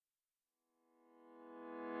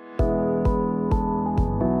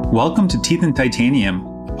Welcome to Teeth and Titanium,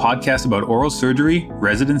 a podcast about oral surgery,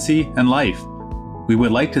 residency, and life. We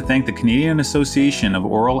would like to thank the Canadian Association of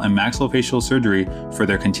Oral and Maxillofacial Surgery for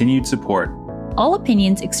their continued support. All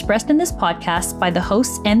opinions expressed in this podcast by the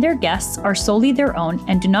hosts and their guests are solely their own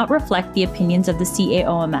and do not reflect the opinions of the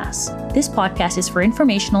CAOMS. This podcast is for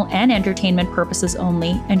informational and entertainment purposes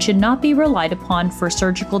only and should not be relied upon for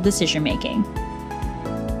surgical decision-making.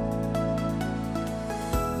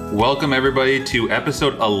 Welcome everybody to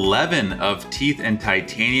episode 11 of Teeth and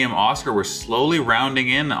Titanium. Oscar, we're slowly rounding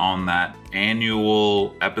in on that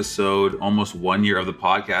annual episode, almost 1 year of the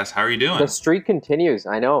podcast. How are you doing? The streak continues.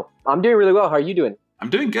 I know. I'm doing really well. How are you doing? I'm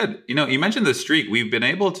doing good. You know, you mentioned the streak. We've been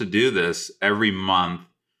able to do this every month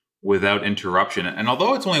without interruption. And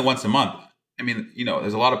although it's only once a month, I mean, you know,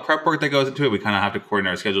 there's a lot of prep work that goes into it. We kind of have to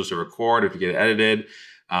coordinate our schedules to record if we get it edited.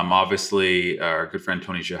 Obviously, our good friend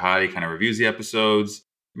Tony Shahadi kind of reviews the episodes.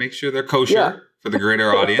 Make sure they're kosher for the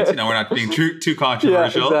greater audience. You know, we're not being too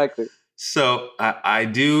controversial. Yeah, exactly. So I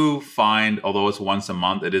do find, although it's once a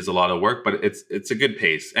month, it is a lot of work, but it's a good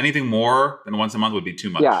pace. Anything more than once a month would be too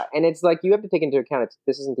much. Yeah, and it's like you have to take into account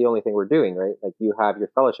this isn't the only thing we're doing, right? Like you have your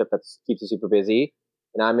fellowship that keeps you super busy,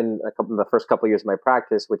 and I'm in the first couple of years of my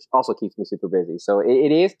practice, which also keeps me super busy. So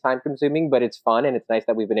it is time consuming, but it's fun, and it's nice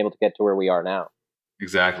that we've been able to get to where we are now.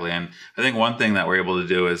 Exactly, and I think one thing that we're able to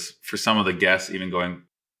do is for some of the guests, even going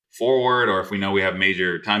forward, or if we know we have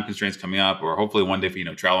major time constraints coming up, or hopefully one day for, you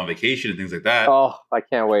know, travel and vacation and things like that. Oh, I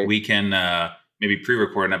can't wait. We can maybe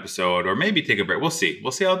pre-record an episode or maybe take a break. We'll see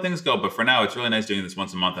how things go. But for now, it's really nice doing this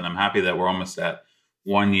once a month. And I'm happy that we're almost at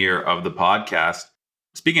 1 year of the podcast.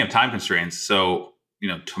 Speaking of time constraints, so, you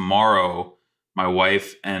know, tomorrow, my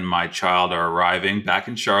wife and my child are arriving back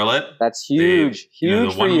in Charlotte. That's huge. Huge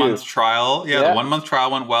the for you. 1 month trial. Yeah, the 1 month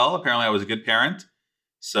trial went well. Apparently I was a good parent.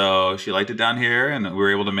 So she liked it down here, and we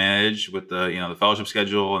were able to manage with the fellowship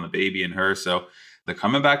schedule and the baby and her. So they're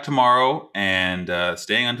coming back tomorrow and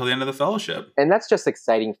staying until the end of the fellowship. And that's just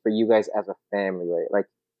exciting for you guys as a family, right? Like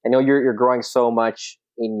I know you're growing so much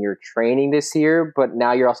in your training this year, but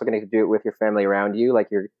now you're also going to do it with your family around you. Like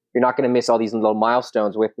you're not going to miss all these little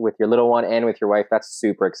milestones with your little one and with your wife. That's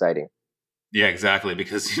super exciting. Yeah, exactly.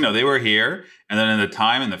 Because, you know, they were here, and then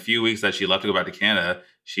in the few weeks that she left to go back to Canada,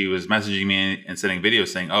 she was messaging me and sending videos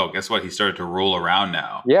saying, oh, guess what? He started to roll around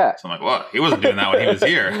now. Yeah. So I'm like, what? He wasn't doing that when he was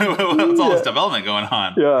here. What's all this development going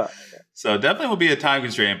on? Yeah. So definitely will be a time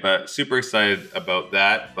constraint, but super excited about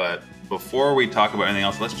that. But before we talk about anything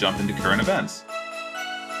else, let's jump into current events.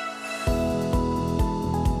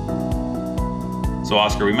 So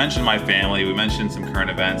Oscar, we mentioned my family, we mentioned some current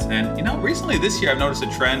events, and you know, recently this year I've noticed a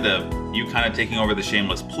trend of you kind of taking over the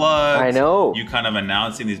shameless plugs. I know. You kind of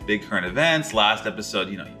announcing these big current events. Last episode,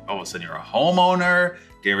 you know, all of a sudden you're a homeowner,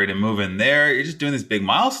 getting ready to move in there. You're just doing these big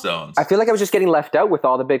milestones. I feel like I was just getting left out with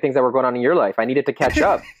all the big things that were going on in your life. I needed to catch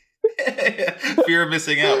up. Fear of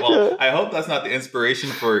missing out. Well, I hope that's not the inspiration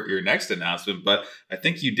for your next announcement, but I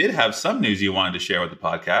think you did have some news you wanted to share with the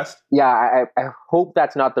podcast. Yeah, I hope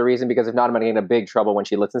that's not the reason, because if not, I'm going to get in big trouble when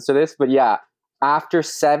she listens to this. But yeah, after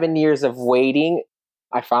 7 years of waiting,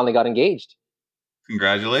 I finally got engaged.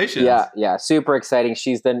 Congratulations. Yeah, super exciting.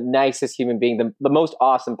 She's the nicest human being, the most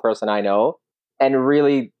awesome person I know. And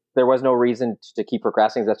really, there was no reason to keep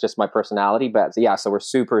procrastinating. That's just my personality. But yeah, so we're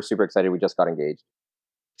super, super excited. We just got engaged.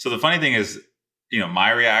 So the funny thing is, you know, my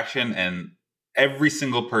reaction and every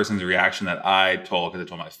single person's reaction that I told, because I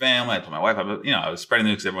told my family, I told my wife, I was spreading the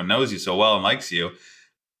news because everyone knows you so well and likes you.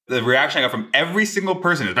 The reaction I got from every single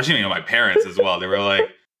person, especially, you know, my parents as well, they were like,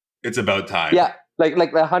 it's about time. Yeah, like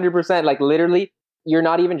 100%, like literally, you're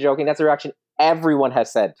not even joking. That's the reaction everyone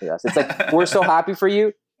has said to us. It's like, we're so happy for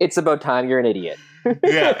you. It's about time. You're an idiot.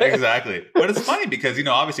 Yeah, exactly. But it's funny because, you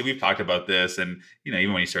know, obviously we've talked about this, and, you know,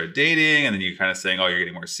 even when you started dating and then you're kind of saying, oh, you're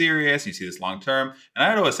getting more serious and you see this long term. And I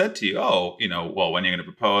had always said to you, oh, you know, well, when are you going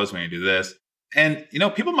to propose? When are you do this? And, you know,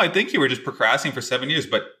 people might think you were just procrastinating for 7 years,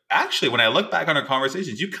 but actually when I look back on our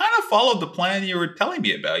conversations, you kind of followed the plan you were telling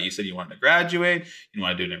me about. You said you wanted to graduate, you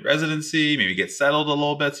want to do it in residency, maybe get settled a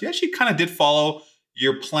little bit. So you actually kind of did follow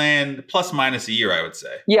your plan plus minus a year, I would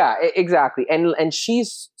say. Yeah, exactly. And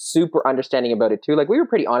she's super understanding about it too. Like we were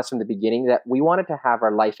pretty honest from the beginning that we wanted to have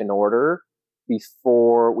our life in order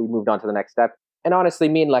before we moved on to the next step. And honestly,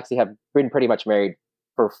 me and Lexi have been pretty much married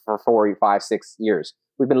for 4, 5, 6 years.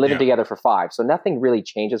 We've been living together for 5. So nothing really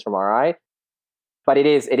changes from our eye. But it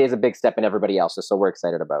is a big step in everybody else's. So we're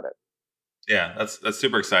excited about it. Yeah, that's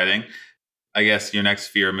super exciting. I guess your next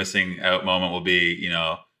fear of missing out moment will be, you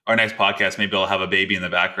know, our next podcast, maybe I'll have a baby in the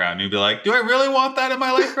background. And you'll be like, do I really want that in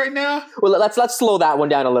my life right now? Well, let's slow that one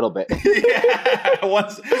down a little bit.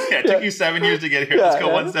 It took you 7 years to get here. Let's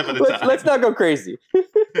go one step at a time. Let's not go crazy.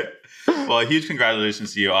 Well, a huge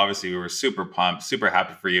congratulations to you. Obviously, we were super pumped, super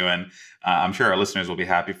happy for you. And I'm sure our listeners will be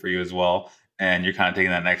happy for you as well. And you're kind of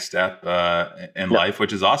taking that next step in life,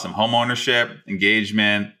 which is awesome. Home ownership,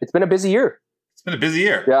 engagement. It's been a busy year. It's been a busy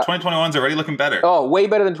year. Yeah. 2021's already looking better. Oh, way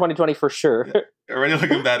better than 2020 for sure. Already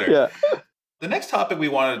looking better. Yeah. The next topic we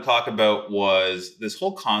wanted to talk about was this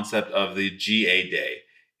whole concept of the GA day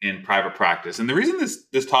in private practice. And the reason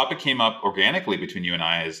this topic came up organically between you and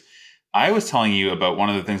I is I was telling you about one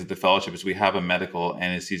of the things at the fellowship is we have a medical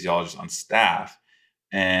anesthesiologist on staff.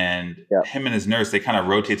 And him and his nurse, they kind of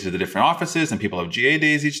rotate to the different offices and people have GA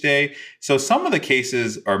days each day. So some of the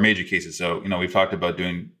cases are major cases. So, we've talked about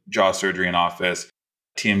doing jaw surgery in office,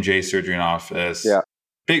 TMJ surgery in office,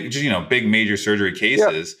 big major surgery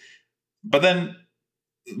cases. Yeah. But then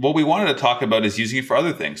what we wanted to talk about is using it for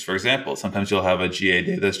other things. For example, sometimes you'll have a GA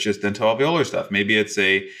day that's just dental alveolar stuff. Maybe it's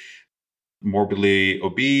a morbidly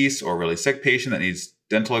obese or really sick patient that needs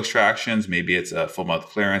dental extractions. Maybe it's a full mouth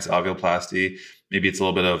clearance, alveoplasty. Maybe it's a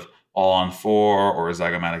little bit of all-on-4 or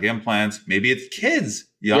zygomatic implants. Maybe it's kids,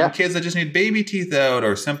 young kids that just need baby teeth out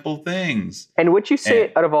or simple things. And what you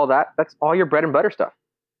say out of all that, that's all your bread and butter stuff.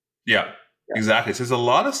 Yeah, exactly. So there's a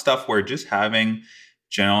lot of stuff where just having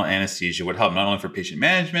general anesthesia would help not only for patient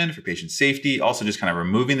management, for patient safety, also just kind of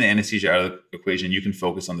removing the anesthesia out of the equation. You can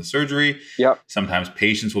focus on the surgery. Yep. Sometimes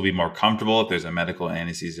patients will be more comfortable if there's a medical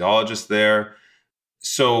anesthesiologist there.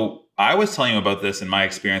 So I was telling you about this in my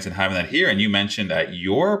experience and having that here. And you mentioned at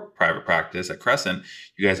your private practice at Crescent,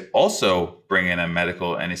 you guys also bring in a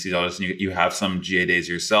medical anesthesiologist and you have some GA days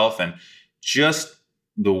yourself, and just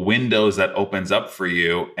the windows that opens up for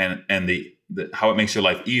you and the how it makes your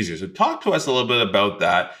life easier. So talk to us a little bit about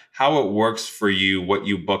that, how it works for you, what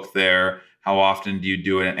you book there, how often do you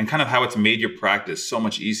do it, and kind of how it's made your practice so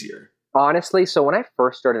much easier. Honestly, so when I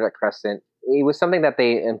first started at Crescent, it was something that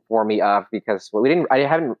they informed me of because I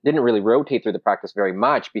didn't really rotate through the practice very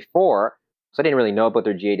much before, so I didn't really know about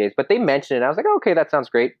their GA days. But they mentioned it, and I was like, okay, that sounds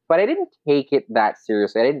great. But I didn't take it that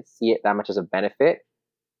seriously. I didn't see it that much as a benefit.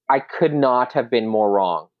 I could not have been more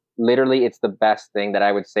wrong. Literally, it's the best thing that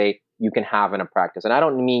I would say you can have in a practice. And I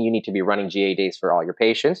don't mean you need to be running GA days for all your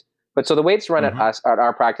patients. But so the way it's run at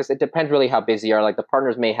our practice, it depends really how busy you are. Like the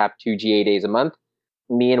partners may have 2 GA days a month.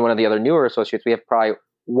 Me and one of the other newer associates, we have probably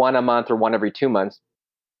 1 a month or 1 every 2 months.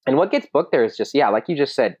 And what gets booked there is just, like you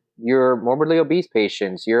just said, your morbidly obese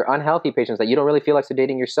patients, your unhealthy patients that you don't really feel like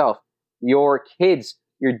sedating yourself, your kids,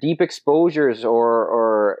 your deep exposures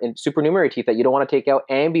or supernumerary teeth that you don't want to take out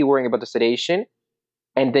and be worrying about the sedation,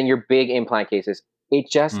 and then your big implant cases. It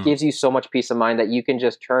just gives you so much peace of mind that you can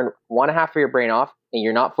just turn one half of your brain off and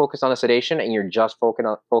you're not focused on the sedation and you're just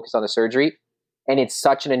focused on the surgery. And it's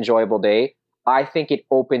such an enjoyable day. I think it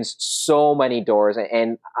opens so many doors.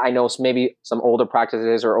 And I know maybe some older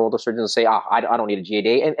practices or older surgeons will say, I don't need a GA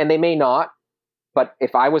day. And they may not. But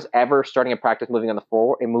if I was ever starting a practice moving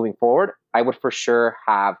forward, I would for sure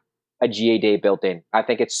have a GA day built in. I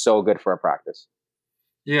think it's so good for a practice.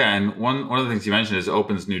 Yeah. And one of the things you mentioned is it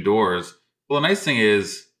opens new doors. Well, the nice thing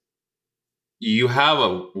is you have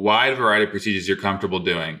a wide variety of procedures you're comfortable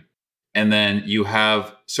doing. And then you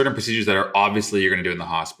have certain procedures that are obviously you're going to do in the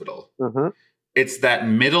hospital. Mm-hmm. It's that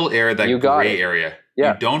middle area, that gray area.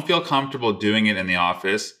 Yeah. You don't feel comfortable doing it in the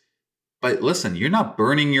office. But listen, you're not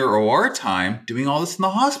burning your OR time doing all this in the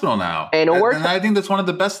hospital now. And I think that's one of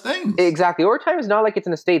the best things. Exactly. OR time is not like it's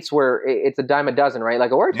in the States where it's a dime a dozen, right?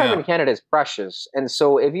 Like OR time in Canada is precious. And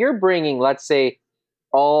so if you're bringing, let's say,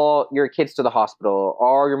 all your kids to the hospital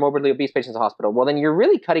or your morbidly obese patients to the hospital, well, then you're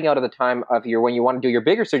really cutting out of the time of when you want to do your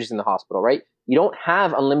bigger surgeries in the hospital, right? You don't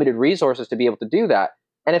have unlimited resources to be able to do that.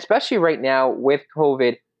 And especially right now with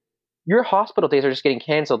COVID, your hospital days are just getting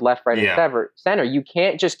canceled left, right, and center. You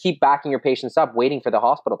can't just keep backing your patients up waiting for the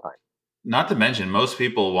hospital time. Not to mention, most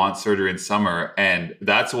people want surgery in summer, and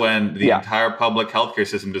that's when the entire public healthcare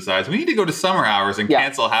system decides we need to go to summer hours and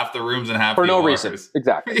cancel half the rooms and half the for no ORs. Reason.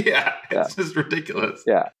 Exactly. It's just ridiculous.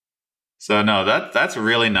 Yeah. So no, that's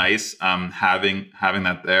really nice. Having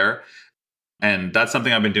that there, and that's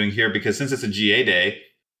something I've been doing here because since it's a GA day,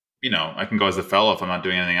 I can go as a fellow if I'm not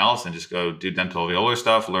doing anything else and just go do dental alveolar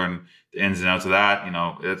stuff, learn the ins and outs of that.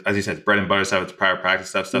 As you said, it's bread and butter stuff. It's private practice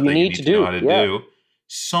stuff that you need to know how to do.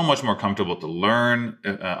 So much more comfortable to learn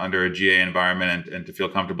under a GA environment and to feel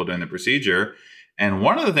comfortable doing the procedure. And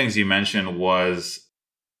one of the things you mentioned was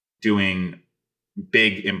doing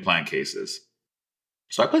big implant cases.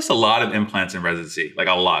 So I placed a lot of implants in residency, like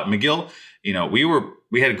a lot. McGill,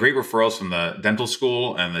 we had great referrals from the dental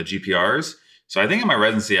school and the GPRs. So I think in my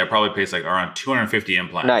residency, I probably placed like around 250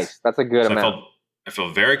 implants. Nice. That's a good amount. I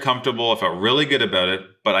felt very comfortable. I felt really good about it,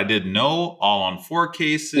 but I did no all-on-4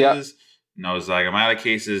 cases. Yep. no Zygomatic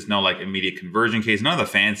cases, no like immediate conversion case, none of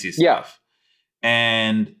the fancy Yeah. stuff.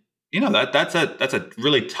 And that's a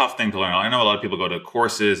really tough thing to learn. I know a lot of people go to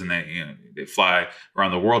courses and they fly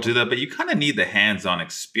around the world to do that, but you kind of need the hands-on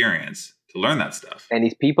experience to learn that stuff. And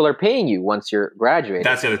these people are paying you once you're graduating.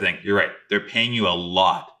 That's the other thing. You're right. They're paying you a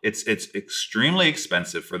lot. It's extremely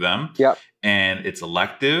expensive for them. Yep. And it's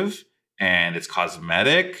elective and it's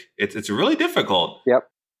cosmetic. It's really difficult. Yep.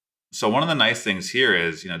 So one of the nice things here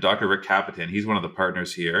is, Dr. Rick Capitan, he's one of the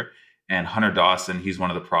partners here, and Hunter Dawson, he's one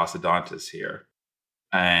of the prosthodontists here.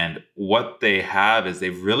 And what they have is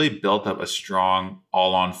they've really built up a strong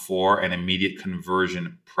all-on-4 and immediate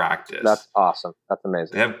conversion practice. That's awesome. That's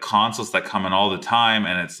amazing. They have consults that come in all the time,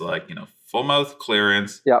 and it's like, full mouth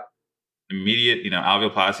clearance, Yep. immediate,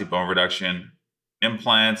 alveoplasty, bone reduction,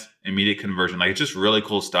 implants, immediate conversion. Like, it's just really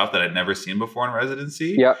cool stuff that I'd never seen before in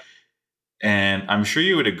residency. Yep. And I'm sure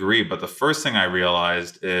you would agree, but the first thing I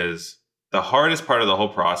realized is the hardest part of the whole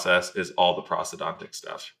process is all the prosthodontic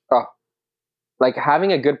stuff. Oh, like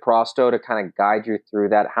having a good prosto to kind of guide you through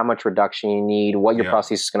that, how much reduction you need, what your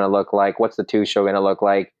prosthesis is going to look like, what's the tooth show going to look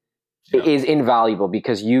like, is invaluable,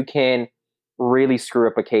 because you can really screw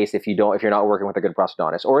up a case if you're not working with a good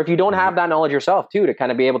prosthodontist, or if you don't have that knowledge yourself too, to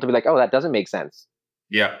kind of be able to be like, oh, that doesn't make sense.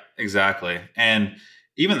 Yeah, exactly. And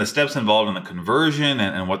even the steps involved in the conversion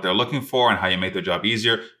and what they're looking for and how you make their job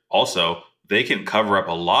easier. Also, they can cover up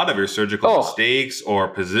a lot of your surgical mistakes or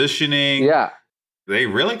positioning. Yeah. They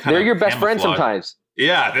really they're your best friend sometimes.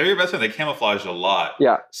 Yeah, they're your best friend. They camouflage a lot.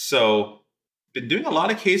 Yeah. So, been doing a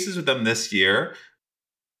lot of cases with them this year.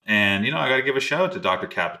 And, I got to give a shout out to Dr.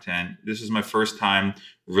 Capitan. This is my first time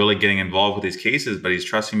really getting involved with these cases, but he's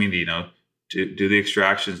trusting me to, do the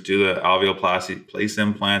extractions, do the alveoplasty, place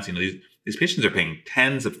implants. These patients are paying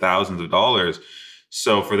tens of thousands of dollars.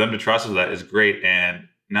 So for them to trust us with that is great. And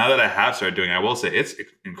now that I have started doing it, I will say it's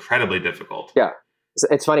incredibly difficult. Yeah.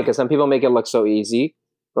 It's funny because some people make it look so easy.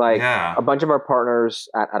 Like a bunch of our partners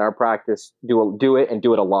at our practice do it and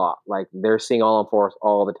do it a lot. Like they're seeing all-on-4s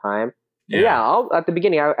all the time. Yeah. At the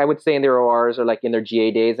beginning, I would stay in their ORs or like in their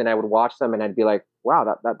GA days, and I would watch them and I'd be like,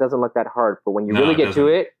 wow, that doesn't look that hard. But when you really get to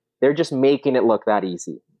it, they're just making it look that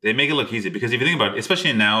easy. They make it look easy because if you think about it,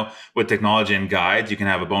 especially now with technology and guides, you can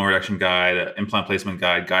have a bone reduction guide, an implant placement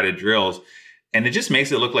guide, guided drills. And it just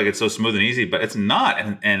makes it look like it's so smooth and easy, but it's not.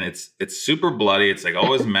 And it's super bloody. It's like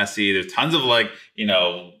always messy. There's tons of blood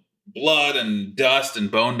and dust and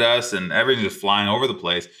bone dust and everything just flying over the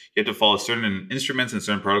place. You have to follow certain instruments and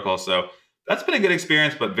certain protocols. So that's been a good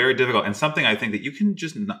experience, but very difficult. And something I think that you can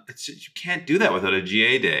you can't do that without a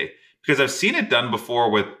GA day, because I've seen it done before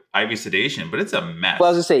with IV sedation, but it's a mess. Well,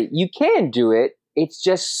 I was going to say, you can do it. It's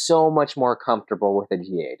just so much more comfortable with a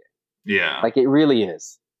GA day. Yeah. Like it really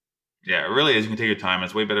is. Yeah, it really is. You can take your time.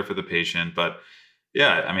 It's way better for the patient. But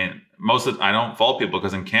yeah, I mean, I don't fault people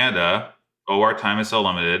because in Canada, OR time is so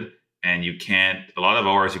limited, and a lot of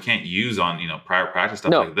ORs you can't use on, private practice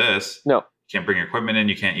stuff like this. No. You can't bring your equipment in.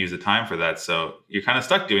 You can't use the time for that. So you're kind of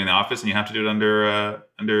stuck doing the office, and you have to do it under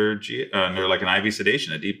like an IV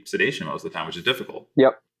sedation, a deep sedation most of the time, which is difficult.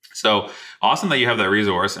 Yep. So awesome that you have that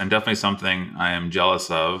resource, and definitely something I am jealous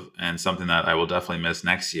of and something that I will definitely miss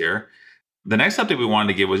next year. The next update we wanted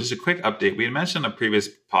to give was just a quick update. We had mentioned in a previous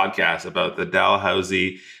podcast about the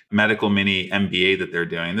Dalhousie Medical Mini MBA that they're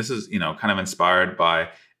doing. This is, kind of inspired by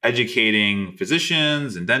educating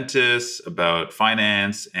physicians and dentists about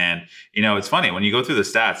finance. And, it's funny when you go through the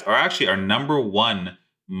stats, our number one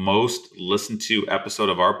most listened to episode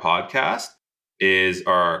of our podcast is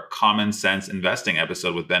our Common Sense Investing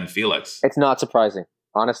episode with Ben Felix. It's not surprising.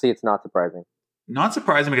 Honestly, it's not surprising. Not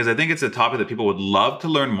surprising because I think it's a topic that people would love to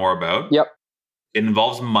learn more about. Yep. It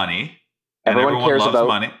involves money. Everyone cares loves about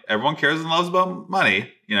money. Everyone cares and loves about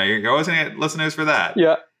money. You're always going to get listeners for that.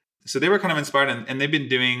 Yeah. So they were kind of inspired, and they've been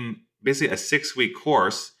doing basically a 6-week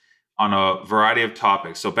course on a variety of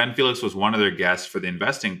topics. So Ben Felix was one of their guests for the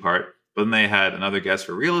investing part, but then they had another guest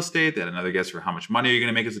for real estate. They had another guest for how much money are you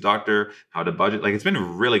going to make as a doctor, how to budget. Like, it's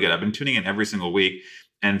been really good. I've been tuning in every single week.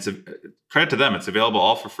 And it's credit to them. It's available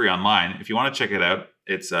all for free online. If you want to check it out,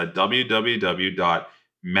 it's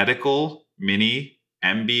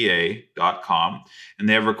www.medicalminimba.com. And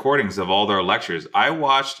they have recordings of all their lectures.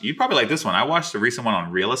 You probably like this one. I watched the recent one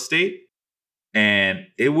on real estate. And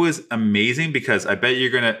it was amazing because I bet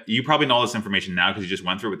you probably know all this information now because you just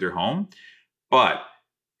went through it with your home. But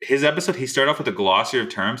his episode, he started off with a glossary of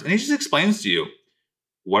terms. And he just explains to you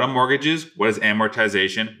what a mortgage is, what is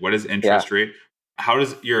amortization, what is interest rate, how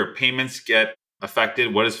does your payments get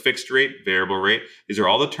affected? What is fixed rate, variable rate? These are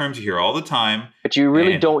all the terms you hear all the time. But you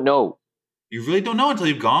really don't know. you really don't know until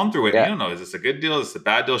you've gone through it. Yeah. You don't know, is this a good deal? Is this a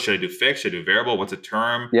bad deal? Should I do fixed? Should I do variable? What's a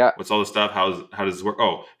term? Yeah. What's all the stuff? How does this work?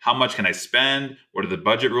 Oh, how much can I spend? What are the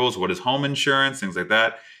budget rules? What is home insurance? Things like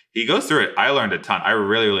that. He goes through it. I learned a ton. I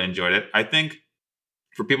really, really enjoyed it. I think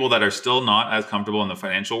for people that are still not as comfortable in the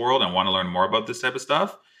financial world and want to learn more about this type of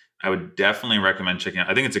stuff, I would definitely recommend checking out.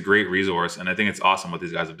 I think it's a great resource, and I think it's awesome what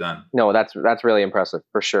these guys have done. No, that's really impressive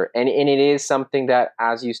for sure. And it is something that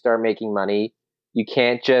as you start making money, you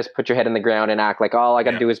can't just put your head in the ground and act like all I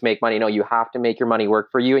got to do is make money. No, you have to make your money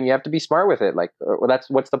work for you, and you have to be smart with it. Like, well,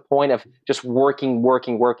 what's the point of just working?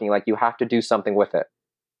 Like, you have to do something with it.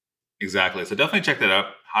 Exactly. So definitely check that out.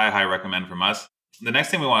 High recommend from us. The next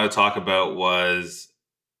thing we wanted to talk about was,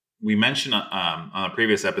 we mentioned on a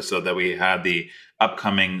previous episode that we had the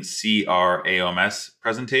upcoming CRAOMS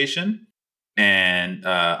presentation, and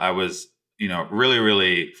I was, really,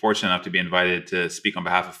 really fortunate enough to be invited to speak on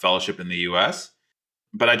behalf of Fellowship in the U.S.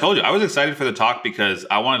 But I told you, I was excited for the talk because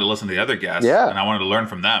I wanted to listen to the other guests, and I wanted to learn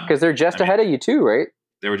from them. Because they're just ahead of you too, right?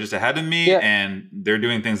 They were just ahead of me, and they're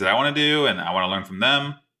doing things that I want to do, and I want to learn from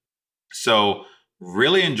them. So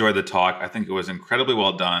really enjoyed the talk. I think it was incredibly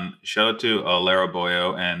well done. Shout out to Lara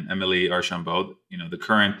Boyo and Emily Archambault, the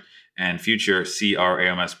current and future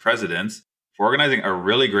CRAOMS presidents, for organizing a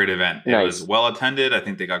really great event. It was well attended. I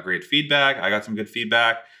think they got great feedback. I got some good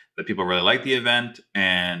feedback that people really liked the event,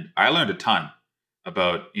 and I learned a ton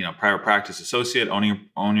about private practice associate, own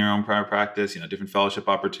your own private practice, different fellowship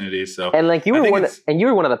opportunities. So, and like you were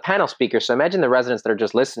one of the panel speakers. So imagine the residents that are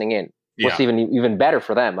just listening in. What's even better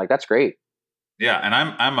for them? Like, that's great. Yeah, and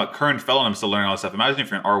I'm a current fellow and I'm still learning all this stuff. Imagine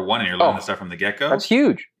if you're an R1 and you're learning this stuff from the get-go. That's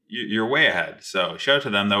huge. You're way ahead. So shout out to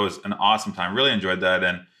them. That was an awesome time. Really enjoyed that.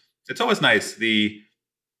 And it's always nice.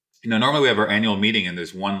 Normally we have our annual meeting and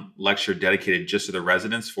there's one lecture dedicated just to the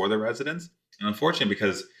residents, for the residents. And unfortunately,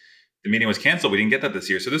 because the meeting was canceled, we didn't get that this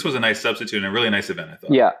year. So this was a nice substitute and a really nice event, I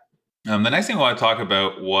thought. Yeah. The next thing I want to talk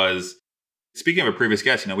about was, speaking of a previous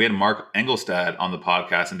guest, we had Mark Engelstad on the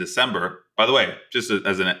podcast in December. By the way, just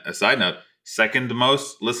as a side note, second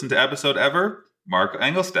most listened to episode ever, Mark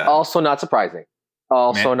Engelstad. Also not surprising.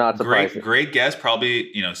 Not surprising. Great guest.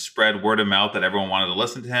 Probably, spread word of mouth that everyone wanted to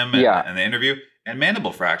listen to him and the interview. And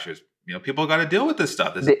mandible fractures. People got to deal with this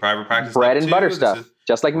stuff. This is private practice bread and butter stuff.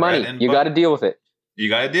 Just like money. You got to deal with it. You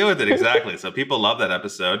got to deal with it. Exactly. So people love that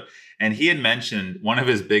episode. And he had mentioned one of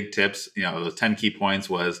his big tips, those 10 key points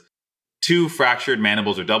was, 2 fractured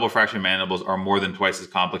mandibles or double fractured mandibles are more than twice as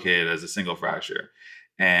complicated as a single fracture.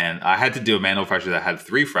 And I had to do a mandible fracture that had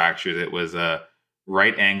 3 fractures. It was a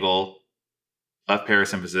right angle, left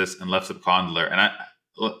parasymphysis, and left subcondylar. And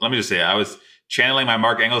let me just say, I was channeling my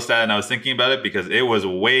Mark Engelstad and I was thinking about it because it was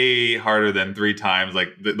way harder than 3 times. Like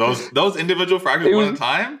those individual fractures one at a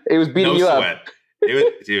time. It was beating you up.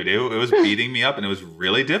 It was beating me up and it was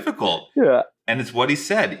really difficult. Yeah. And it's what he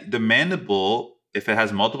said. The mandible, if it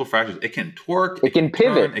has multiple fractures, it can torque. It can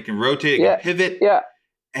pivot. Turn, it can rotate. It can pivot. Yeah.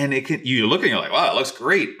 And you look at it and you're like, wow, it looks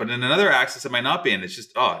great. But in another axis, it might not be. And it's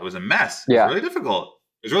just, it was a mess. It was really difficult.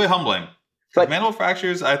 It was really humbling. But mandible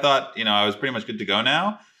fractures, I thought, I was pretty much good to go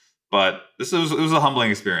now. But it was a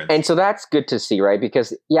humbling experience. And so that's good to see, right?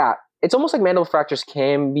 Because, it's almost like mandible fractures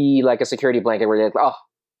can be like a security blanket where you're like,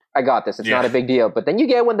 I got this. It's not a big deal. But then you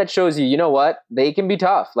get one that shows you, what? They can be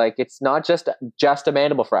tough. Like, it's not just a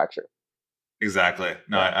mandible fracture. Exactly.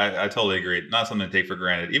 No, I totally agree. Not something to take for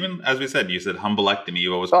granted. Even as we said, you said humblectomy.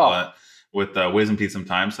 You always call it with wisdom teeth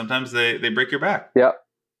sometimes. Sometimes they break your back. Yeah.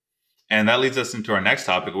 And that leads us into our next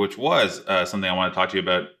topic, which was something I want to talk to you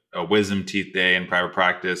about, Wisdom Teeth Day in private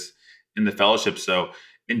practice in the fellowship. So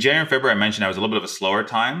in January and February, I mentioned I was a little bit of a slower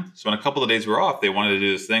time. So when a couple of days were off, they wanted to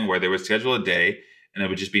do this thing where they would schedule a day and it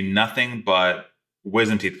would just be nothing but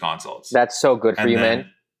wisdom teeth consults. That's so good for you,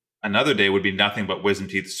 man. Another day would be nothing but wisdom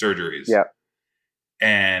teeth surgeries. Yeah.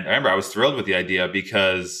 And I remember I was thrilled with the idea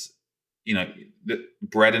because, the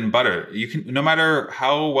bread and butter, you can, no matter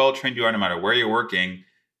how well trained you are, no matter where you're working,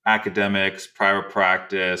 academics, private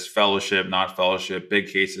practice, fellowship, not fellowship, big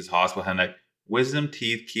cases, hospital, headache, wisdom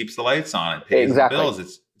teeth keeps the lights on. It pays the bills.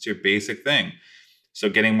 It's your basic thing. So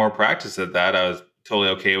getting more practice at that, I was totally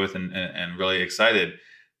okay with and really excited.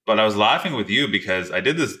 But I was laughing with you because I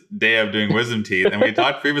did this day of doing wisdom teeth, and we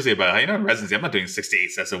talked previously about how, in residency, I'm not doing 6 to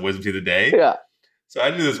 8 sets of wisdom teeth a day. Yeah. So I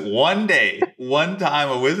did this one time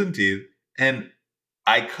of wisdom teeth, and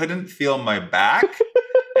I couldn't feel my back,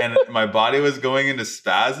 and my body was going into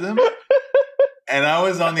spasm, and I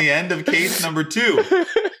was on the end of case number 2.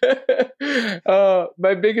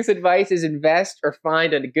 My biggest advice is invest or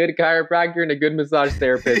find a good chiropractor and a good massage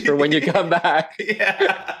therapist for when you come back.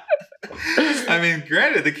 Yeah. I mean,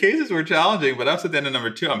 granted, the cases were challenging, but up at the end of number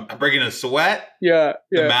 2, I'm breaking a sweat. Yeah.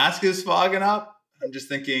 The mask is fogging up. I'm just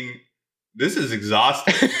thinking, this is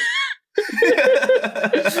exhausting.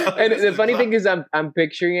 And the funny thing is, I'm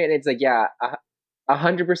picturing it, and it's like,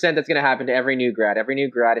 100% that's going to happen to every new grad. Every new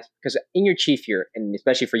grad is because in your chief year, and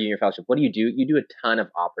especially for you in your fellowship, what do? You do a ton of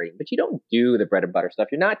operating, but you don't do the bread and butter stuff.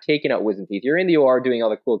 You're not taking out wisdom teeth. You're in the OR doing all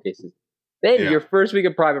the cool cases. Then your first week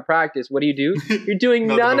of private practice, what do? You're doing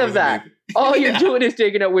none of that. All you're doing is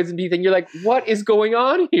taking out wisdom teeth, and you're like, what is going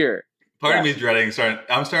on here? Part of me is dreading.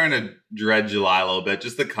 I'm starting to dread July a little bit,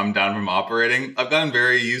 just to come down from operating. I've gotten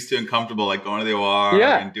very used to and comfortable, like going to the OR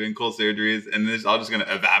and doing cool surgeries, and it's all just going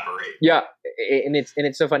to evaporate. Yeah, and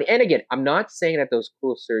it's so funny. And again, I'm not saying that those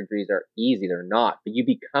cool surgeries are easy; they're not. But you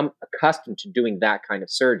become accustomed to doing that kind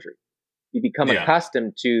of surgery. You become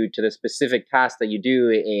accustomed to the specific tasks that you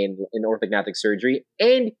do in orthognathic surgery,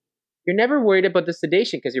 and you're never worried about the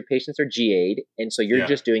sedation because your patients are GA'd, and so you're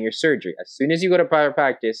just doing your surgery. As soon as you go to private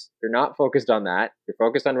practice, you're not focused on that. You're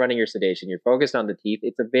focused on running your sedation. You're focused on the teeth.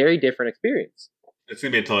 It's a very different experience. It's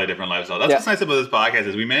going to be a totally different lifestyle. That's what's nice about this podcast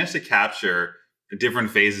is we managed to capture the different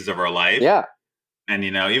phases of our life. Yeah. And,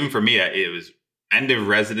 even for me, it was end of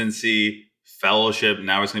residency, fellowship.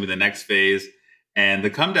 Now it's going to be the next phase. And the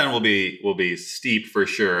come down will be steep for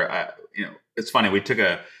sure. It's funny. We took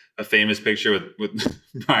a famous picture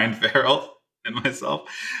with Brian Farrell and myself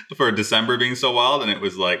for December being so wild. And it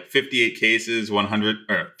was like 58 cases,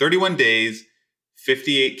 31 days,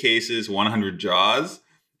 58 cases, 100 jaws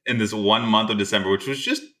in this 1 month of December, which was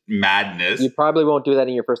just madness. You probably won't do that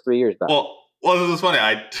in your first 3 years, though. Well, this was funny.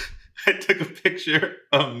 I took a picture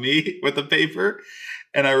of me with a paper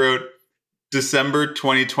and I wrote December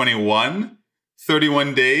 2021,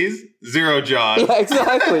 31 days, 0 jaws. Yeah,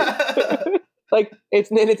 exactly. Like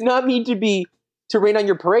it's not mean to rain on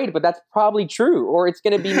your parade, but that's probably true. Or it's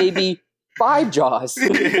going to be maybe 5 jaws.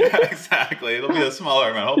 Yeah, exactly. It'll be a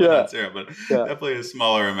smaller amount. Hopefully not 0, but definitely a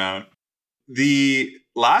smaller amount. The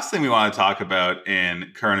last thing we want to talk about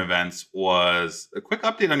in current events was a quick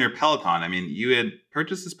update on your Peloton. I mean, you had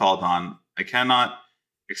purchased this Peloton. I cannot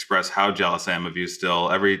express how jealous I am of you still.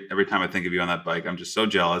 Every time I think of you on that bike, I'm just so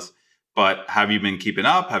jealous. But have you been keeping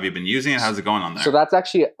up? Have you been using it? How's it going on there? So that's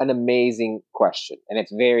actually an amazing question, and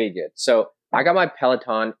it's very good. So I got my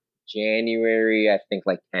Peloton January, I think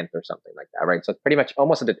like 10th or something like that, right? So it's pretty much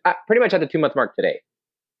at the 2-month mark today.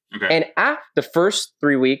 Okay. And after the first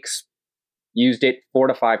 3 weeks, used it 4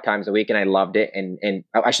 to 5 times a week, and I loved it. And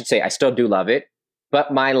I should say I still do love it,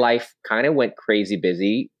 but my life kind of went crazy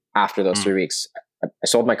busy after those 3 weeks. I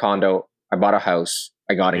sold my condo, I bought a house,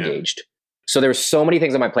 I got engaged. So there were so many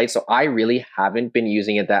things on my plate. So I really haven't been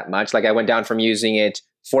using it that much. Like I went down from using it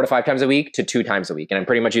 4 to 5 times a week to 2 times a week. And I'm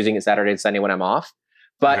pretty much using it Saturday and Sunday when I'm off.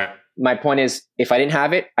 But my point is, if I didn't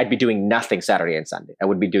have it, I'd be doing nothing Saturday and Sunday. I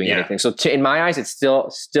wouldn't be doing anything. So in my eyes, it's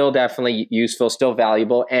still definitely useful, still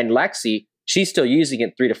valuable. And Lexi, she's still using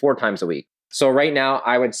it 3 to 4 times a week. So right now,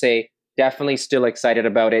 I would say definitely still excited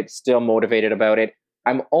about it, still motivated about it.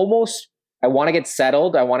 I want to get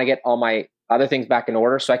settled. I want to get all my other things back in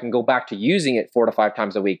order so I can go back to using it 4 to 5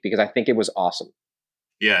 times a week because I think it was awesome.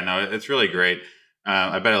 Yeah, no, it's really great.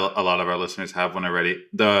 I bet a lot of our listeners have one already.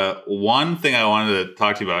 The one thing I wanted to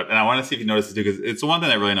talk to you about, and I want to see if you notice it too, because it's the one thing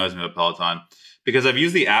that really annoys me about Peloton, because I've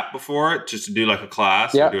used the app before just to do like a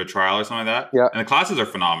class or do a trial or something like that. Yeah. And the classes are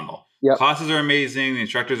phenomenal. Yep. Classes are amazing. The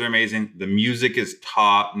instructors are amazing. The music is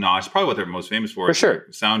top notch. Probably what they're most famous for. For sure.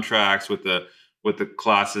 Soundtracks with the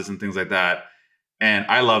classes and things like that. And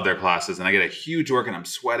I love their classes and I get a huge work and I'm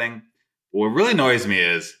sweating. What really annoys me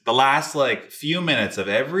is the last like few minutes of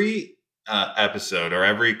every episode or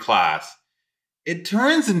every class, it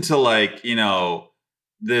turns into like,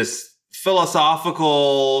 this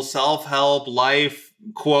philosophical self-help life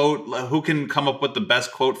quote. Who can come up with the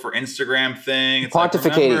best quote for Instagram thing? It's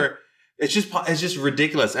pontificating. Like, it's just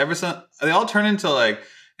ridiculous. They all turn into like,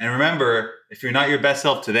 and remember, if you're not your best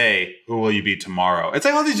self today, who will you be tomorrow? It's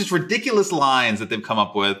like all these just ridiculous lines that they've come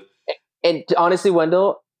up with. And honestly,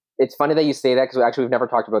 Wendell, it's funny that you say that because we've never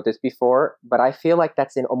talked about this before, but I feel like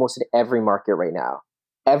that's in almost every market right now.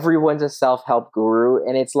 Everyone's a self-help guru,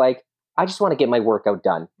 and it's like, I just want to get my workout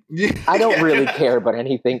done. I don't really care about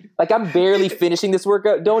anything. Like, I'm barely finishing this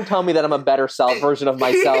workout. Don't tell me that I'm a better version of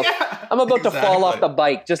myself. I'm about to fall off the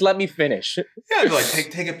bike. Just let me finish. Yeah, like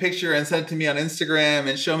take a picture and send it to me on Instagram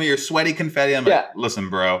and show me your sweaty confetti. I'm like, listen,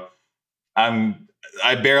 bro,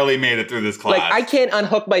 I barely made it through this class. Like, I can't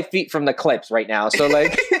unhook my feet from the clips right now. So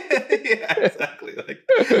like, yeah, exactly. Like,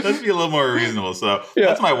 let's be a little more reasonable. So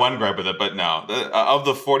that's my one gripe with it. But no, of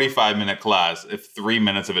the 45-minute class, if 3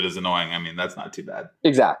 minutes of it is annoying, I mean, that's not too bad.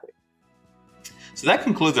 Exactly. So that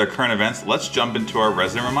concludes our current events. Let's jump into our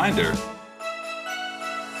resident reminder.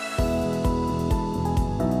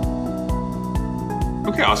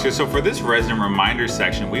 Okay, Oscar, so for this resident reminder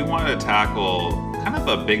section, we want to tackle kind of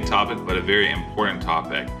a big topic, but a very important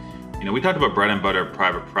topic. We talked about bread and butter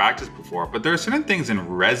private practice before, but there are certain things in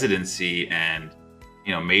residency and,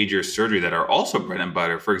 major surgery that are also bread and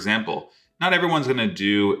butter. For example, not everyone's going to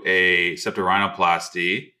do a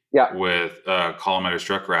septorhinoplasty with a column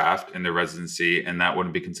strut graft in their residency, and that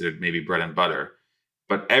wouldn't be considered maybe bread and butter.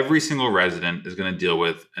 But every single resident is going to deal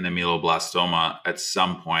with an ameloblastoma at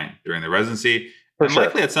some point during the residency. And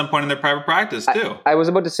likely at some point in their private practice too. I was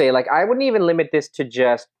about to say, I wouldn't even limit this to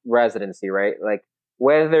just residency, right?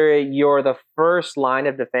 Whether you're the first line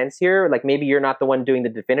of defense here, maybe you're not the one doing the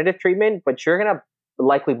definitive treatment, but you're going to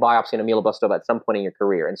likely biopsy an ameloblastoma at some point in your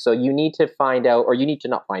career. And so you need to find out, or you need to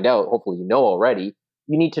not find out, hopefully you know already,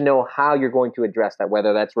 you need to know how you're going to address that,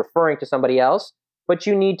 whether that's referring to somebody else, but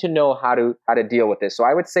you need to know how to deal with this. So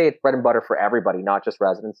I would say it's bread and butter for everybody, not just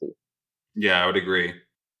residency. Yeah, I would agree.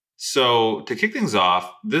 So to kick things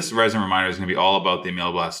off, this resident reminder is going to be all about the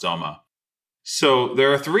ameloblastoma. So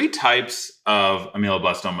there are 3 types of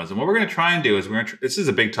ameloblastomas. And what we're going to try and do is this is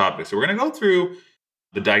a big topic. So we're going to go through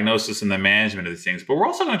the diagnosis and the management of these things. But we're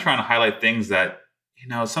also going to try and highlight things that,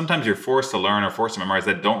 sometimes you're forced to learn or forced to memorize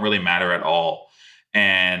that don't really matter at all.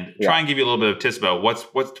 And try and give you a little bit of tips about what's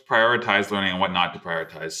to prioritize learning and what not to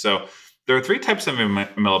prioritize. So there are 3 types of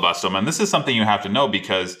ameloblastoma. And this is something you have to know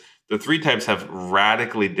because the 3 types have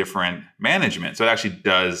radically different management. So it actually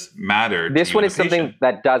does matter. This one is something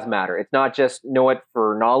that does matter. It's not just know it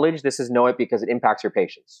for knowledge. This is know it because it impacts your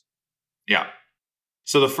patients. Yeah.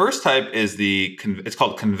 So the first type is it's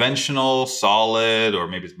called conventional, solid, or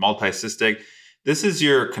maybe it's multicystic. This is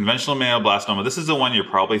your conventional ameloblastoma. This is the one you're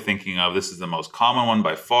probably thinking of. This is the most common one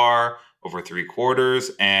by far, over 3/4.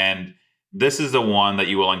 And this is the one that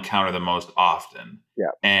you will encounter the most often. Yeah.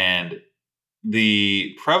 And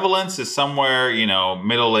the prevalence is somewhere,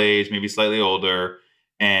 middle age, maybe slightly older.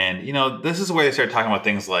 And, this is where they start talking about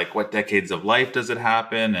things like what decades of life does it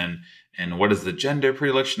happen and what is the gender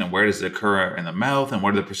predilection and where does it occur in the mouth and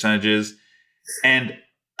what are the percentages. And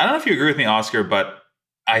I don't know if you agree with me, Oscar, but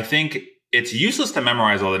I think it's useless to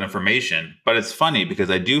memorize all that information. But it's funny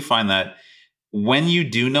because I do find that when you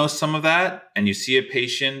do know some of that and you see a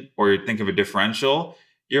patient or you think of a differential,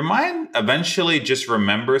 your mind eventually just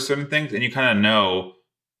remembers certain things and you kind of know,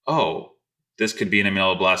 oh, this could be an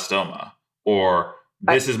ameloblastoma, or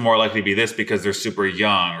this is more likely to be this because they're super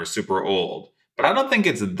young or super old. But I don't think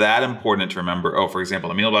it's that important to remember, for example,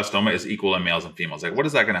 ameloblastoma is equal in males and females. What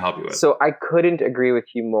is that going to help you with? So I couldn't agree with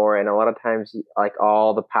you more. And a lot of times,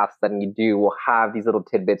 all the path studying you do will have these little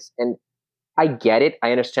tidbits. And I get it.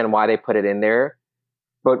 I understand why they put it in there.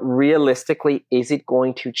 But realistically, is it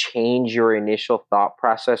going to change your initial thought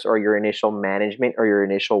process or your initial management or your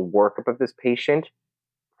initial workup of this patient?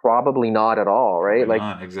 Probably not at all, right?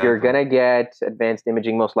 Exactly. You're going to get advanced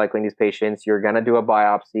imaging most likely in these patients. You're going to do a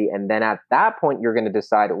biopsy. And then at that point, you're going to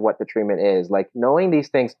decide what the treatment is. Knowing these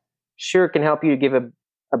things, sure, can help you to give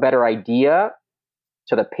a better idea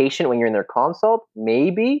to the patient when you're in their consult,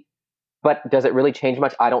 maybe. But does it really change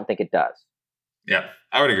much? I don't think it does. Yeah,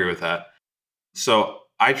 I would agree with that. So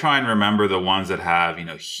I try and remember the ones that have,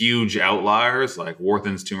 huge outliers, like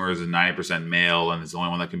Warthin's tumor is 90% male and it's the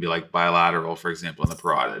only one that can be bilateral, for example, in the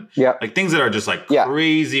parotid. Yeah. Things that are just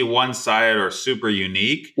crazy one-sided or super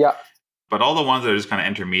unique. Yeah. But all the ones that are just kind of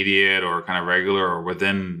intermediate or kind of regular or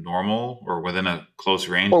within normal or within a close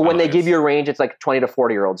range. Or when they give you a range, it's 20 to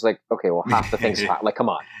 40-year-olds. Okay, well, half the things, come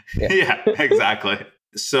on. Yeah, exactly.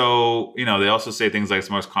 So, they also say things like it's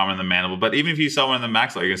most common in the mandible. But even if you saw one in the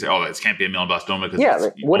maxilla, you're going to say, oh, this can't be ameloblastoma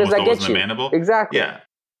because what does that get you? In the mandible. Exactly. Yeah,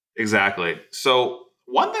 exactly. So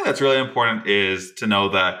one thing that's really important is to know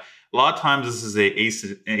that a lot of times this is an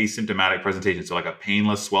asymptomatic presentation. So a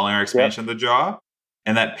painless swelling or expansion of the jaw.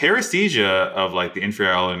 And that paresthesia of the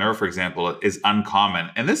inferior alar nerve, for example, is uncommon.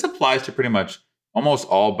 And this applies to pretty much almost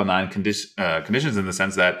all benign conditions in the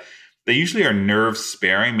sense that they usually are nerve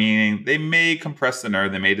sparing, meaning they may compress the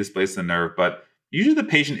nerve, they may displace the nerve, but usually the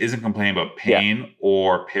patient isn't complaining about pain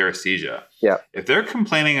or paresthesia. Yeah. If they're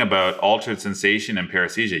complaining about altered sensation and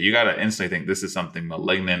paresthesia, you got to instantly think this is something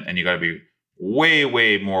malignant and you got to be way,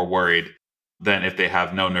 way more worried than if they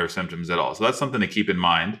have no nerve symptoms at all. So that's something to keep in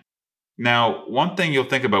mind. Now, one thing you'll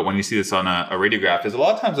think about when you see this on a radiograph is a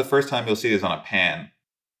lot of times the first time you'll see this on a pan.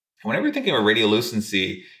 Whenever you're thinking of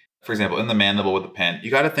radiolucency, for example, in the mandible with the pen,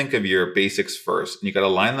 you got to think of your basics first, and you got to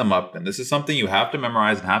line them up. And this is something you have to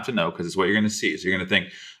memorize and have to know because it's what you're going to see. So you're going to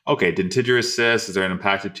think, okay, dentigerous cyst, is there an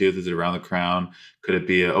impacted tooth? Is it around the crown? Could it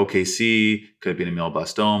be an OKC? Could it be an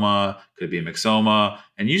ameloblastoma? Could it be a myxoma?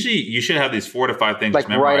 And usually you should have these 4 to 5 things like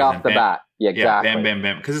right off the bat. Yeah, exactly. Yeah, bam, bam,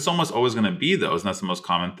 bam. Because it's almost always going to be those, and that's the most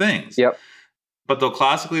common things. Yep. But they'll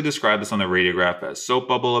classically describe this on the radiograph as soap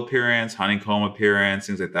bubble appearance, honeycomb appearance,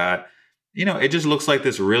 things like that. It just looks like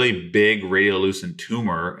this really big radiolucent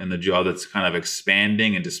tumor in the jaw that's kind of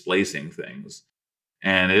expanding and displacing things.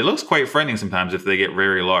 And it looks quite frightening sometimes if they get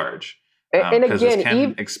very large. And because again, this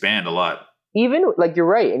can expand a lot. Even, like, you're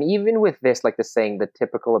right. And even with this, like the saying, the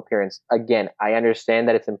typical appearance, again, I understand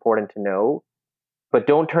that it's important to know, but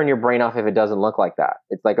don't turn your brain off if it doesn't look like that.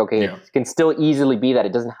 It's like, okay, It can still easily be that.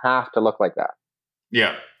 It doesn't have to look like that.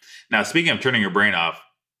 Yeah. Now, speaking of turning your brain off,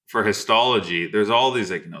 for histology, there's all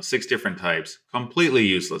these 6 different types, completely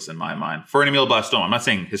useless in my mind. For an ameloblastoma, I'm not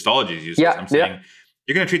saying histology is useless. I'm saying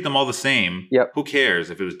you're going to treat them all the same. Yep. Who cares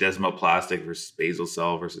if it was desmoplastic versus basal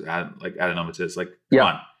cell versus adenomatous? Come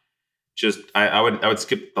on. Just I would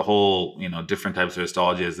skip the whole different types of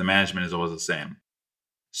histology, as the management is always the same.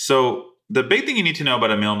 So the big thing you need to know about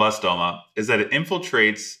ameloblastoma is that it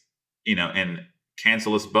infiltrates in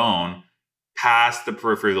cancellous bone past the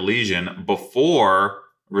periphery of the lesion before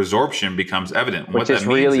resorption becomes evident. Which is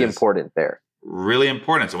really important there. Really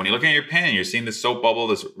important. So when you're looking at your pen and you're seeing this soap bubble,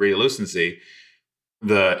 this radiolucency,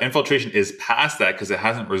 the infiltration is past that because it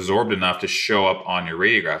hasn't resorbed enough to show up on your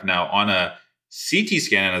radiograph. Now, on a CT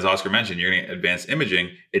scan, and as Oscar mentioned, you're getting advanced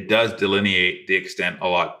imaging, it does delineate the extent a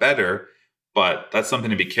lot better, but that's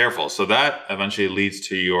something to be careful. So that eventually leads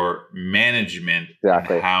to your management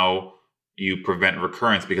and how you prevent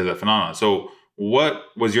recurrence because of that phenomenon. So what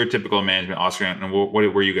was your typical management, Oscar, and what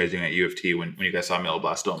were you guys doing at U of T when you guys saw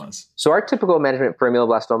ameloblastomas? So our typical management for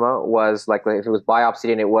ameloblastoma was like if it was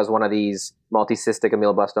biopsied and it was one of these multicystic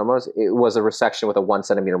ameloblastomas, it was a resection with a 1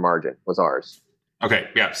 centimeter margin was ours. Okay,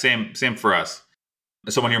 yeah, same for us.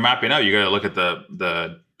 So when you're mapping out, you got to look at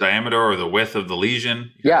the diameter or the width of the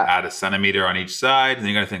lesion. You got to add a centimeter on each side, and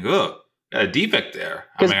you got to think, got a defect there.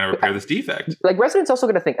 How am I going to repair this defect? Like residents also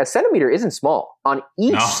going to think a centimeter isn't small on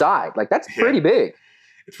each side. Like that's pretty big.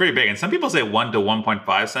 It's pretty big. And some people say 1 to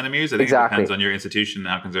 1.5 centimeters. I think it depends on your institution and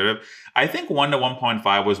how conservative. I think 1 to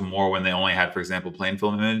 1.5 was more when they only had, for example, plain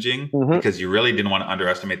film imaging because you really didn't want to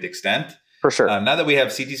underestimate the extent. For sure. Now that we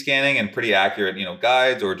have CT scanning and pretty accurate,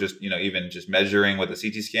 guides or just, even just measuring with a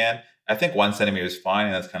CT scan, I think 1 centimeter is fine.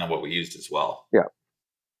 And that's kind of what we used as well. Yeah.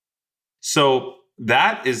 So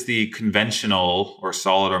that is the conventional or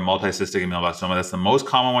solid or multicystic ameloblastoma. That's the most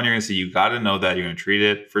common one you're going to see. You got to know that. You're going to treat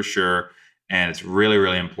it for sure. And it's really,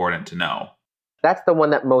 really important to know. That's the one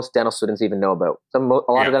that most dental students even know about. A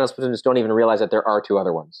lot of dental students don't even realize that there are 2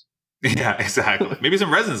 other ones. Yeah, exactly. Maybe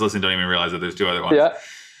some residents listening don't even realize that there's 2 other ones. Yeah.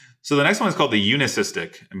 So the next one is called the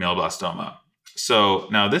unicystic ameloblastoma. So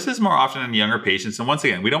now this is more often in younger patients. And once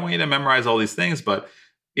again, we don't want you to memorize all these things, but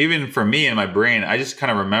even for me in my brain, I just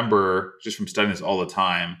kind of remember just from studying this all the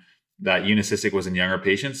time that unicystic was in younger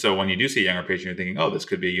patients. So when you do see a younger patient, you're thinking, this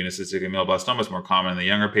could be a unicystic ameloblastoma. It's more common in the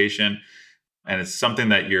younger patient. And it's something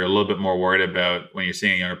that you're a little bit more worried about when you're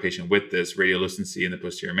seeing a younger patient with this radiolucency in the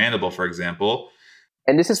posterior mandible, for example.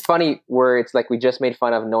 And this is funny where it's like we just made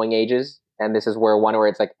fun of knowing ages. And this is where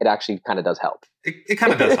it's like it actually kind of does help. It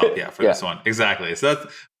kind of does help, for this one. Exactly. So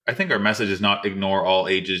I think our message is not ignore all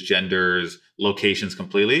ages, genders, locations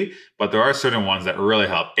completely, but there are certain ones that really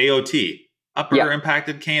help. AOT, upper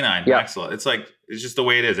impacted canine, maxilla. It's just the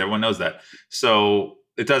way it is. Everyone knows that. So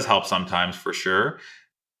it does help sometimes for sure.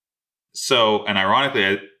 So, and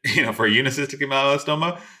ironically, for unicystic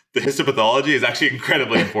ameloblastoma, the histopathology is actually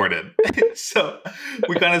incredibly important. So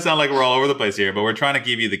we kind of sound like we're all over the place here, but we're trying to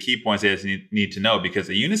give you the key points that you need to know because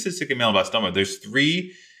the unicystic ameloblastoma, there's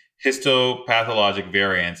 3 histopathologic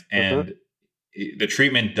variants and the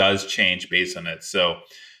treatment does change based on it. So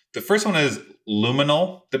the first one is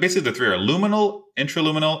luminal. Basically the 3 are luminal,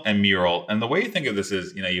 intraluminal, and mural. And the way you think of this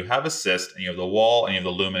is, you have a cyst and you have the wall and you have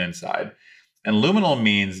the lumen inside. And luminal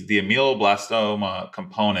means the ameloblastoma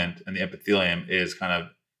component and the epithelium is kind of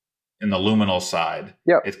in the luminal side.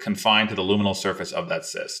 Yep. It's confined to the luminal surface of that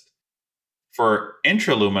cyst. For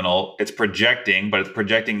intraluminal, it's projecting, but it's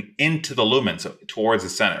projecting into the lumen, so towards the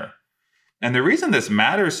center. And the reason this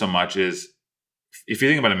matters so much is, if you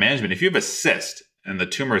think about a management, if you have a cyst and the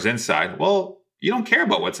tumor is inside, well, you don't care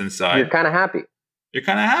about what's inside. You're kind of happy. You're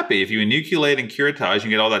kind of happy. If you enucleate and curettage and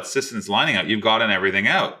get all that cyst lining out, you've gotten everything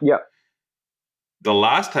out. Yep. The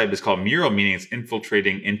last type is called mural, meaning it's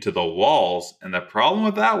infiltrating into the walls. And the problem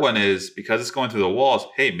with that one is because it's going through the walls,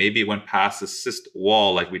 hey, maybe it went past the cyst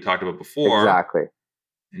wall like we talked about before. Exactly.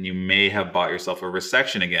 And you may have bought yourself a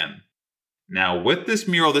resection again. Now, with this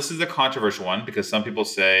mural, this is a controversial one because some people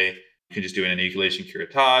say you can just do an enucleation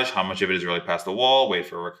curettage. How much of it is really past the wall? Wait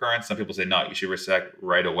for a recurrence. Some people say, no, you should resect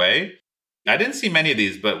right away. I didn't see many of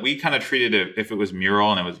these, but we kind of treated it, if it was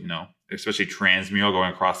mural and it was, especially transmural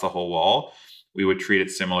going across the whole wall, we would treat it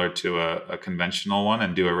similar to a conventional one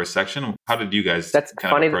and do a resection. How did you guys approach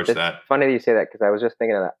that? That's funny that you say that because I was just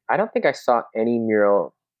thinking of that. I don't think I saw any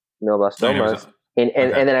mural blastomas. And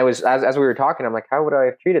then I was, as we were talking, I'm like, how would I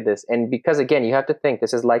have treated this? And because, again, you have to think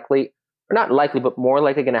this is likely, or not likely, but more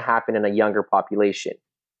likely going to happen in a younger population.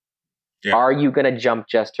 Yeah. Are you going to jump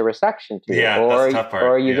just to resection to it? Or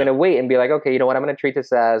are you going to wait and be like, okay, you know what? I'm going to treat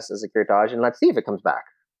this as a curettage and let's see if it comes back.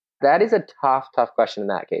 That is a tough question in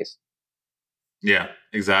that case. Yeah,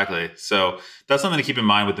 exactly. So that's something to keep in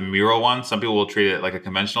mind with the mural one. Some people will treat it like a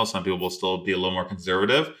conventional. Some people will still be a little more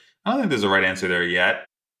conservative. I don't think there's a right answer there yet.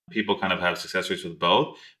 People kind of have success rates with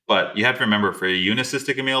both. But you have to remember, for a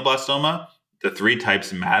unicystic ameloblastoma, the 3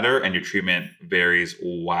 types matter and your treatment varies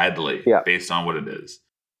widely based on what it is.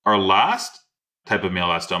 Our last type of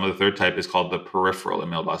ameloblastoma, the 3rd type, is called the peripheral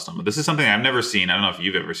ameloblastoma. This is something I've never seen. I don't know if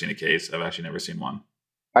you've ever seen a case. I've actually never seen one.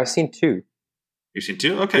 I've seen 2. You've seen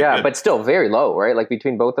 2? Okay. Yeah, good. But still very low, right? Like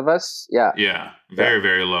between both of us. Yeah. Yeah. Very,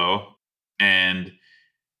 very low. And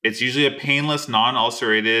it's usually a painless,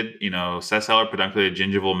 non-ulcerated, sessile or pedunculated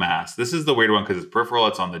gingival mass. This is the weird one because it's peripheral.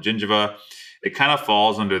 It's on the gingiva. It kind of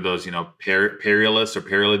falls under those, periolus or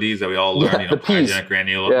periolides that we all learn, pyogenic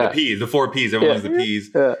granuloma. The P's, the 4 P's. Everyone learns the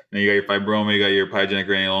P's. Yeah. And you got your fibroma, you got your pyogenic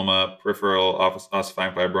granuloma, peripheral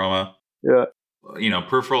ossifying fibroma. Yeah.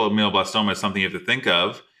 Peripheral ameloblastoma is something you have to think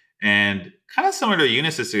of. And kind of similar to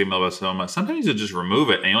unicystic ameloblastoma, sometimes you'll just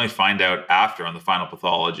remove it and you only find out after on the final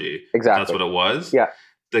pathology. Exactly. That's what it was. Yeah.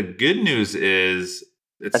 The good news is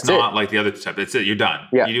it's not like the other type. That's it. You're done.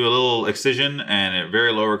 Yeah. You do a little excision and a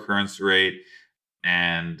very low recurrence rate.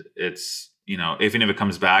 And it's, even if it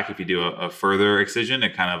comes back, if you do a further excision,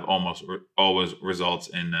 it kind of almost always results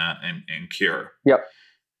in cure. Yep.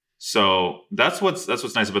 So that's what's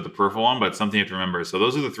nice about the peripheral one, but something you have to remember. So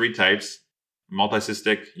those are the 3 types: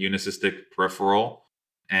 multicystic, unicystic, peripheral.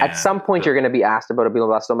 And at some point, you're going to be asked about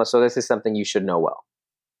ameloblastoma, so this is something you should know well.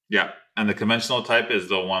 Yeah, and the conventional type is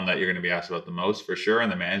the one that you're going to be asked about the most for sure,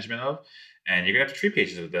 and the management of. And you're going to have to treat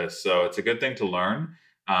patients with this, so it's a good thing to learn.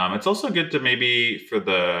 It's also good to maybe for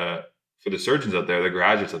the surgeons out there, the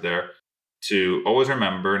graduates out there, to always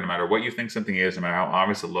remember, no matter what you think something is, no matter how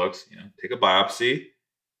obvious it looks, take a biopsy,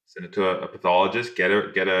 send it to a pathologist, get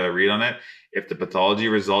a read on it. If the pathology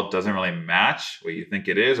result doesn't really match what you think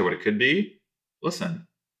it is or what it could be, listen,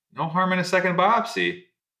 no harm in a second biopsy.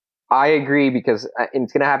 I agree because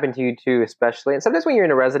it's going to happen to you too, especially. And sometimes when you're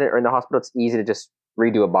in a resident or in the hospital, it's easy to just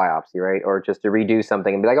redo a biopsy, right? Or just to redo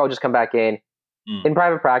something and be like, oh, just come back in. In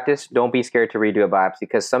private practice, don't be scared to redo a biopsy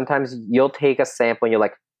because sometimes you'll take a sample and you're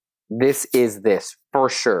like, this is this for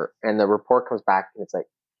sure. And the report comes back and it's like,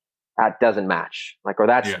 that doesn't match. Or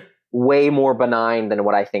that's way more benign than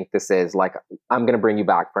what I think this is. I'm going to bring you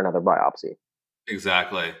back for another biopsy.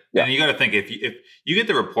 Exactly. Yeah. And you got to think, if you get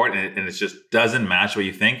the report and it just doesn't match what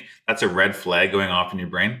you think, that's a red flag going off in your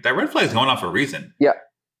brain. That red flag is going off for a reason. Yeah.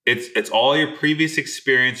 It's all your previous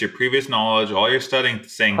experience, your previous knowledge, all your studying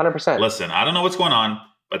saying, 100%. Listen, I don't know what's going on,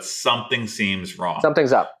 but something seems wrong.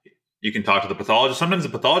 Something's up. You can talk to the pathologist. Sometimes the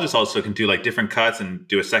pathologist also can do different cuts and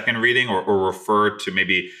do a second reading or refer to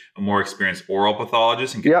maybe a more experienced oral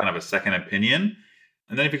pathologist and get kind of a second opinion.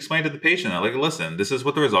 And then if you explain to the patient that, listen, this is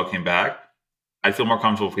what the result came back. I feel more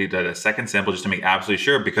comfortable if we did a second sample just to make absolutely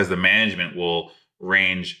sure, because the management will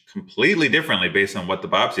range completely differently based on what the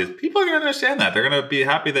biopsy is. People are going to understand that. They're going to be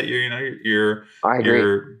happy that you're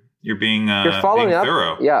being following up.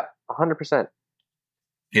 Thorough. Yeah, 100%.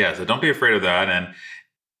 Yeah, so don't be afraid of that. And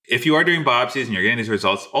if you are doing biopsies and you're getting these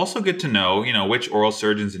results, also good to know, which oral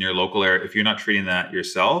surgeons in your local area, if you're not treating that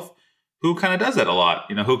yourself, who kind of does that a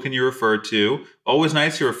lot? Who can you refer to? Always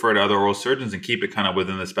nice to refer to other oral surgeons and keep it kind of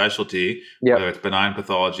within the specialty, whether it's benign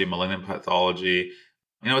pathology, malignant pathology.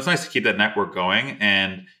 It's nice to keep that network going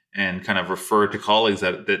and kind of refer to colleagues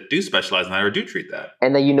that do specialize in that or do treat that.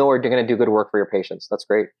 And then are going to do good work for your patients. That's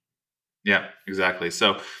great. Yeah, exactly.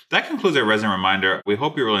 So that concludes our resident reminder. We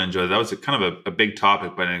hope you really enjoyed it. That was kind of a big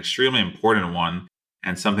topic, but an extremely important one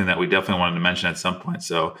and something that we definitely wanted to mention at some point.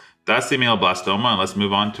 So that's the ameloblastoma. And let's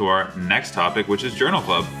move on to our next topic, which is Journal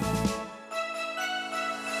Club.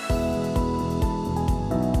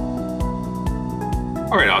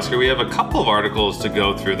 All right, Oscar, we have a couple of articles to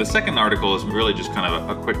go through. The second article is really just kind of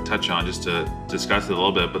a quick touch on, just to discuss it a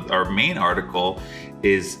little bit. But our main article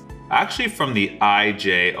is actually from the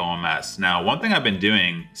IJOMS. Now, one thing I've been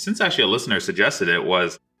doing since actually a listener suggested it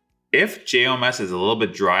was, if JOMS is a little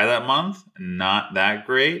bit dry that month, not that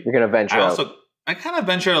great. You're going to venture out. I kind of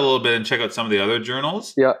ventured a little bit and check out some of the other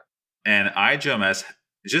journals. Yeah. And IJOMS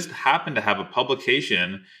just happened to have a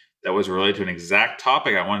publication that was related to an exact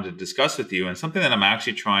topic I wanted to discuss with you, and something that I'm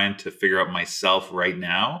actually trying to figure out myself right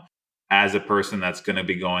now as a person that's going to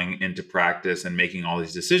be going into practice and making all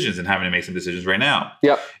these decisions and having to make some decisions right now.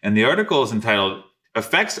 Yep. And the article is entitled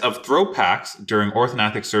Effects of Throw Packs During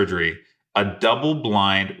Orthognathic Surgery, a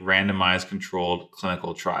Double-Blind Randomized Controlled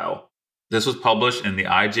Clinical Trial. This was published in the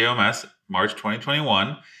IJOMS, March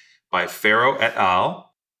 2021, by Ferro et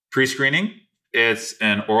al. Pre-screening. It's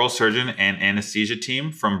an oral surgeon and anesthesia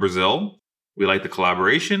team from Brazil. We like the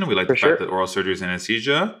collaboration. We like the fact that oral surgery is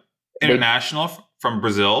anesthesia. International from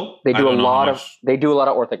Brazil. They do a lot of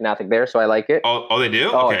orthognathic there, so I like it. Oh, they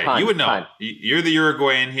do? Oh, okay, you would know. You're the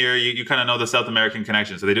Uruguayan here. You kind of know the South American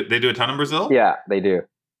connection. So they do a ton in Brazil? Yeah, they do.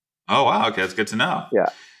 Oh, wow. Okay, that's good to know. Yeah.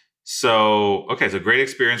 So great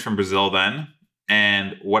experience from Brazil then.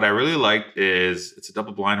 And what I really liked is it's a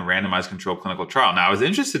double-blind randomized controlled clinical trial. Now, I was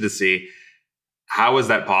interested to see, how is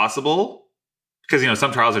that possible? Because,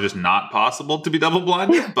 some trials are just not possible to be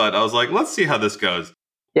double-blinded. But I was like, let's see how this goes.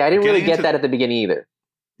 Yeah, I didn't really get that at the beginning either.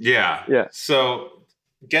 Yeah. So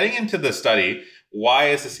getting into the study, why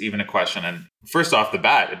is this even a question? And first off the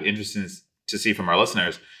bat, it'd be interesting to see from our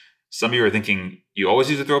listeners. Some of you are thinking, you always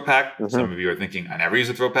use a throw pack. Mm-hmm. Some of you are thinking, I never use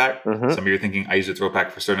a throw pack. Mm-hmm. Some of you are thinking, I use a throw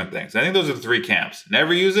pack for certain things. And I think those are the three camps.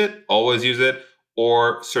 Never use it, always use it,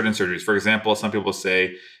 or certain surgeries. For example, some people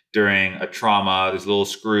say during a trauma, there's little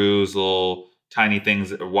screws, little tiny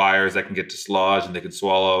things, wires that can get dislodged and they can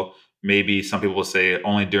swallow. Maybe some people will say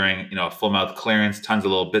only during, a full mouth clearance, tons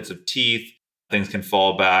of little bits of teeth, things can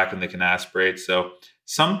fall back and they can aspirate. So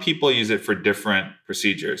some people use it for different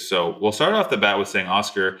procedures. So we'll start off the bat with saying,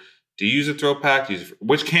 Oscar, do you use a throw pack?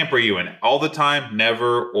 Which camp are you in? All the time,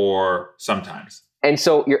 never, or sometimes? And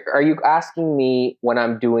so are you asking me when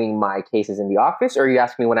I'm doing my cases in the office, or are you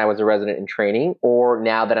asking me when I was a resident in training, or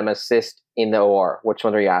now that I'm assist in the OR? Which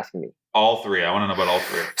ones are you asking me? All three. I want to know about all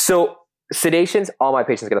three. So sedations, all my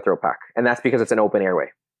patients get a throw pack, and that's because it's an open airway,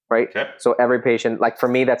 right? Okay. So every patient, like for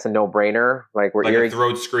me, that's a no-brainer. Like a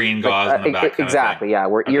throat screen, gauze in the back. Exactly. Yeah,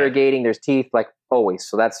 we're irrigating. There's teeth, like always.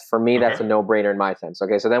 So that's for me. That's a no-brainer in my sense.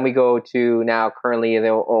 Okay. So then we go to now currently in the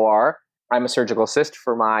OR. I'm a surgical assist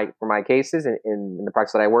for my cases in the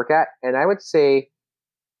practice that I work at, and I would say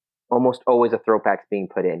almost always a throw pack's being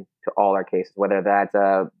put in to all our cases, whether that's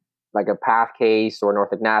like a PAF case or an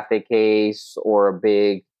orthognathic case or a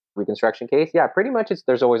big reconstruction case. Yeah, pretty much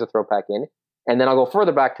there's always a throw pack in. And then I'll go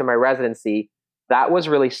further back to my residency. That was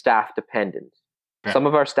really staff dependent. Okay. Some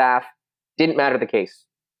of our staff didn't matter the case.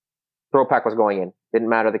 Throw pack was going in. Didn't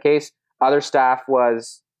matter the case. Other staff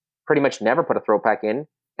was pretty much never put a throw pack in.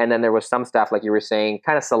 And then there was some staff, like you were saying,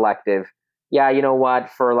 kind of selective. Yeah, you know what?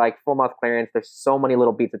 For like full mouth clearance, there's so many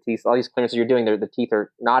little beats of teeth. All these clearances you're doing, the teeth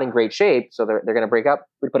are not in great shape, so they're going to break up.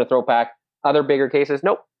 We put a throw pack. Other bigger cases,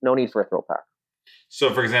 nope, no need for a throw pack.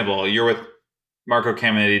 So, for example, you're with Marco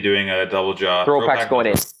Caminetti doing a double jaw. Throw pack's going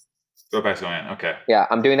in. Throw pack's going in. Okay. Yeah,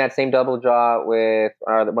 I'm doing that same double jaw with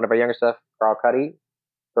one of our younger stuff, Carl Cuddy.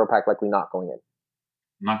 Throw pack likely not going in.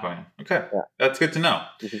 Not going in. Okay, yeah. That's good to know.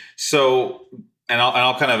 Mm-hmm. So. And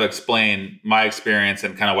I'll kind of explain my experience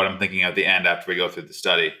and kind of what I'm thinking at the end after we go through the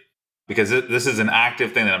study, because this is an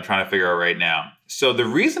active thing that I'm trying to figure out right now. So the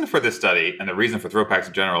reason for this study and the reason for throw packs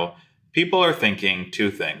in general, people are thinking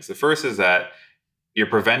two things. The first is that you're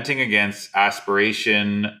preventing against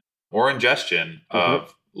aspiration or ingestion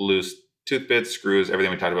of loose tooth bits, screws,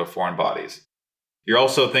 everything we talked about, foreign bodies. You're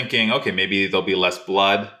also thinking, okay, maybe there'll be less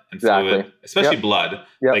blood and fluid, especially blood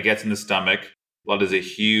that gets in the stomach. Blood is a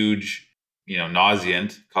huge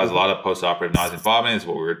nauseant, cause a lot of postoperative nausea and vomiting is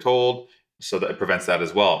what we were told. So that it prevents that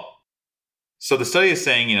as well. So the study is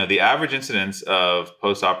saying, the average incidence of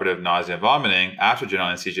postoperative nausea and vomiting after general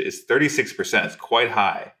anesthesia is 36%. It's quite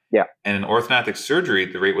high. Yeah. And in orthognathic surgery,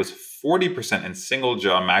 the rate was 40% in single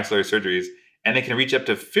jaw maxillary surgeries, and it can reach up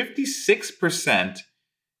to 56%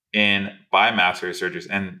 in bimaxillary surgeries.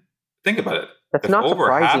 And think about it. That's not over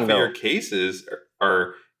surprising, half of your cases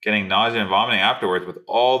are getting nausea and vomiting afterwards with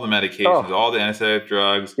all the medications, all the anesthetic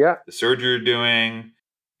drugs, the surgery you're doing.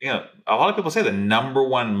 A lot of people say the number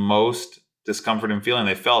one most discomfort and feeling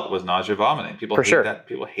they felt was nausea, vomiting. People hate that.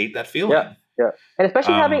 People hate that feeling. Yeah. And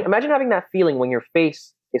especially imagine having that feeling when your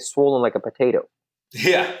face is swollen like a potato.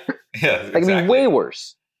 Yeah. Yeah. Like, it'd be way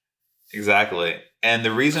worse. Exactly. And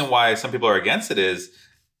the reason why some people are against it is,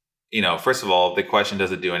 first of all, the question,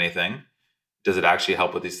 does it do anything? Does it actually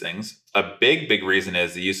help with these things? A big, big reason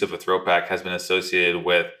is the use of a throat pack has been associated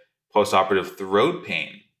with postoperative throat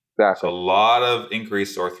pain. Exactly. So a lot of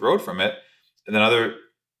increased sore throat from it. And then other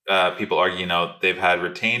people argue, they've had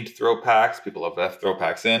retained throat packs. People have left throat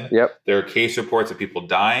packs in. Yep. There are case reports of people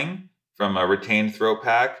dying from a retained throat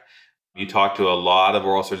pack. You talk to a lot of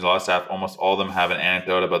oral surgeons, a lot of staff, almost all of them have an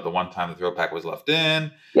anecdote about the one time the throat pack was left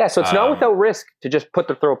in. Yeah, so it's not without risk to just put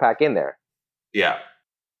the throat pack in there. Yeah.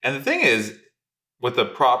 And the thing is, with the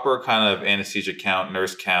proper kind of anesthesia count,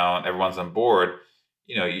 nurse count, everyone's on board,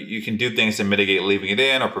 you can do things to mitigate leaving it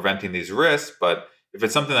in or preventing these risks. But if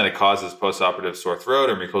it's something that it causes postoperative sore throat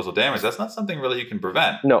or mucosal damage, that's not something really you can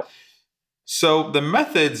prevent. No. So the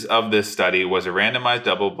methods of this study was a randomized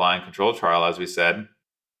double-blind controlled trial, as we said.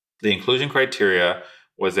 The inclusion criteria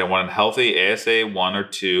was they wanted healthy ASA 1 or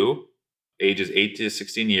 2, ages 8 to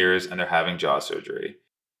 16 years, and they're having jaw surgery.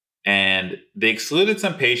 And they excluded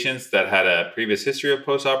some patients that had a previous history of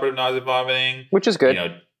postoperative nausea and vomiting. Which is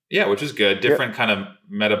good. Which is good. Different kind of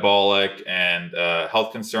metabolic and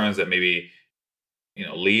health concerns that maybe,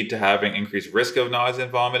 lead to having increased risk of nausea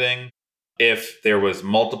and vomiting. If there was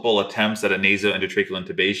multiple attempts at a nasoendotracheal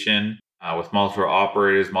intubation with multiple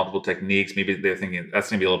operators, multiple techniques, maybe they're thinking that's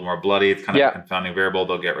going to be a little more bloody. It's kind of a confounding variable.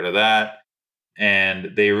 They'll get rid of that.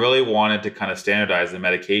 And they really wanted to kind of standardize the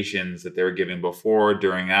medications that they were giving before,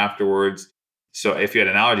 during, afterwards. So if you had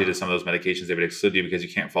an allergy to some of those medications, they would exclude you because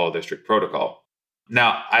you can't follow their strict protocol.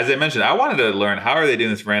 Now, as I mentioned, I wanted to learn how are they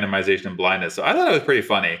doing this randomization and blindness. So I thought it was pretty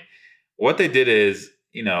funny. What they did is,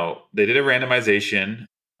 they did a randomization,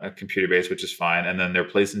 computer-based, which is fine. And then they're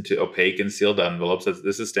placed into opaque and sealed envelopes.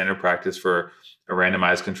 This is standard practice for a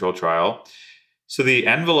randomized control trial. So the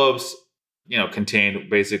envelopes contained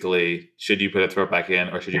basically, should you put a throat pack in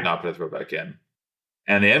or should you not put a throat pack in?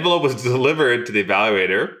 And the envelope was delivered to the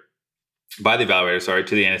evaluator,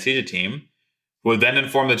 to the anesthesia team, who would then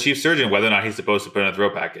inform the chief surgeon whether or not he's supposed to put a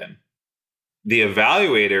throat pack in. The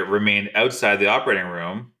evaluator remained outside the operating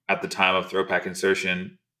room at the time of throat pack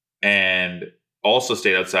insertion and also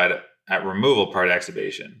stayed outside at removal prior to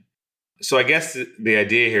extubation. So I guess the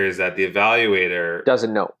idea here is that the evaluator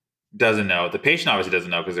doesn't know. The patient obviously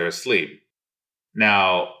doesn't know because they're asleep.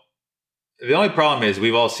 Now, the only problem is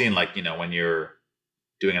we've all seen, when you're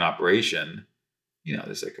doing an operation,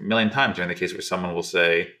 there's a million times during the case where someone will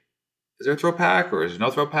say, is there a throat pack or is there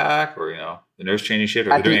no throat pack? Or, the nurse changing shift,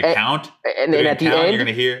 or they're doing a count. And then at the end, you're going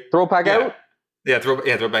to hear throat pack out? Yeah, throw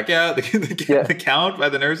back out. The count by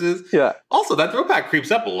the nurses. Yeah. Also, that throat pack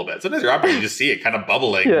creeps up a little bit. Sometimes you're operating, you just see it kind of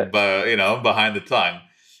bubbling, behind the tongue.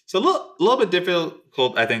 So a little bit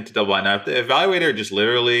difficult, I think, to double blind. Now, if the evaluator just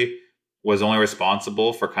literally was only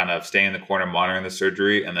responsible for kind of staying in the corner, monitoring the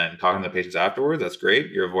surgery, and then talking to the patients afterwards, that's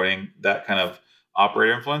great. You're avoiding that kind of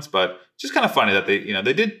operator influence. But just kind of funny that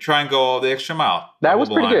they did try and go the extra mile. That was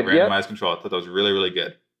pretty good. Randomized control. I thought that was really, really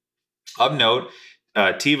good. Of note,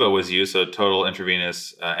 TIVA was used, so total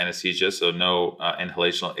intravenous anesthesia, so no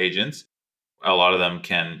inhalational agents. A lot of them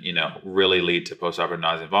can, really lead to postoperative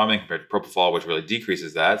nausea and vomiting compared to propofol, which really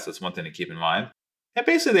decreases that. So that's one thing to keep in mind. And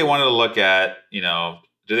basically, they wanted to look at,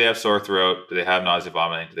 do they have sore throat? Do they have nausea,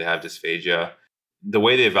 vomiting? Do they have dysphagia? The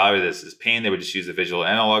way they evaluate this is pain. They would just use the visual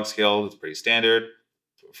analog scale. It's pretty standard.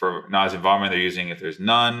 For nausea and vomiting, they're using if there's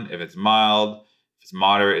none, if it's mild, if it's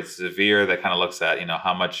moderate, it's severe. That kind of looks at,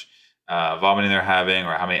 how much vomiting they're having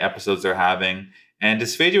or how many episodes they're having. And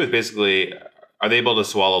dysphagia was basically, are they able to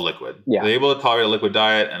swallow liquid? Yeah. Are they able to tolerate a liquid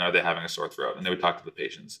diet? And are they having a sore throat? And they would talk to the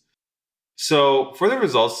patients. So for the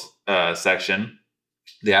results section,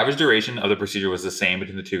 the average duration of the procedure was the same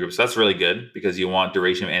between the two groups. So that's really good because you want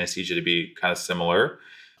duration of anesthesia to be kind of similar.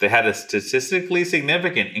 They had a statistically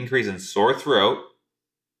significant increase in sore throat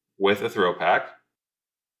with a throat pack.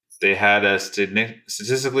 They had a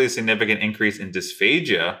statistically significant increase in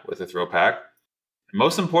dysphagia with a throat pack. And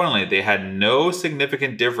most importantly, they had no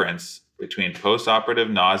significant difference between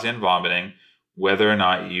postoperative nausea and vomiting, whether or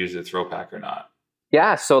not you use a throat pack or not.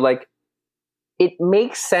 Yeah, so it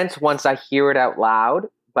makes sense once I hear it out loud,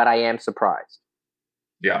 but I am surprised.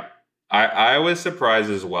 Yeah, I was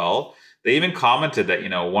surprised as well. They even commented that,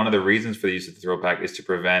 one of the reasons for the use of the throat pack is to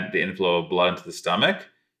prevent the inflow of blood into the stomach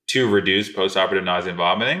to reduce postoperative nausea and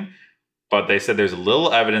vomiting. But they said there's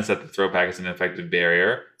little evidence that the throat pack is an effective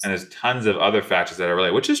barrier, and there's tons of other factors that are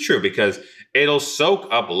related, which is true because it'll soak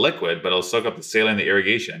up liquid, but it'll soak up the saline, the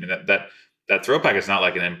irrigation. I mean, that throat pack is not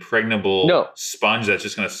like an impregnable sponge that's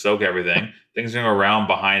just going to soak everything. Things going around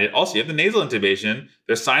behind it. Also, you have the nasal intubation.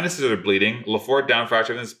 Their sinuses are bleeding. Lefort down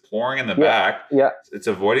fracture, everything's pouring in the back. Yeah. It's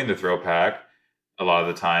avoiding the throat pack a lot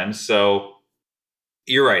of the time. So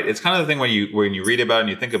You're right. It's kind of the thing when you read about it and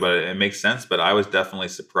you think about it, it makes sense, but I was definitely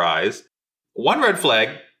surprised. One red flag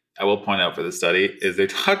I will point out for the study is they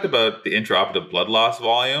talked about the intraoperative blood loss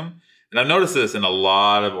volume. And I've noticed this in a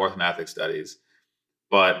lot of orthognathic studies,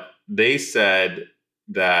 but they said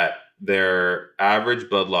that their average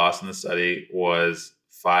blood loss in the study was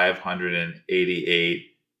 588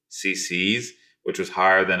 cc's, which was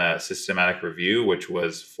higher than a systematic review, which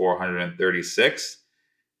was 436,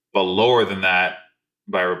 but lower than that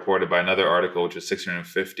reported by another article, which was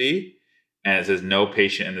 650. And it says no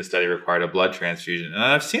patient in the study required a blood transfusion. And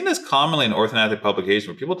I've seen this commonly in orthognathic publications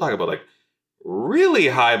where people talk about like really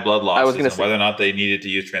high blood losses and whether or not they needed to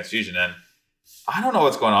use transfusion. And I don't know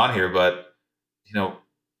what's going on here, but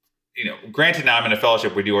granted, now I'm in a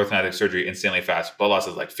fellowship, we do orthognathic surgery insanely fast. Blood loss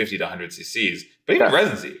is like 50 to 100 cc's. But even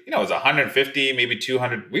residency, it was 150, maybe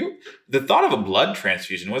 200. The thought of a blood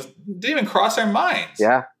transfusion didn't even cross our minds.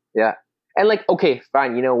 Yeah. And like, okay,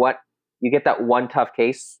 fine. You know what? You get that one tough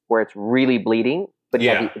case where it's really bleeding, but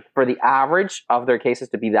for the average of their cases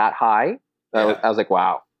to be that high, I was like,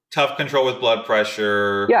 wow. Tough control with blood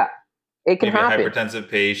pressure. Yeah, it can happen. A hypertensive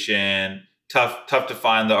patient. Tough to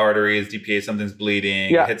find the arteries. DPA, something's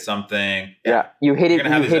bleeding. You hit something. Yeah, you hit it.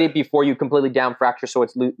 You hit it before you completely down fracture, so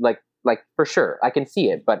it's like for sure. I can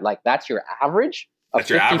see it, but like that's your average of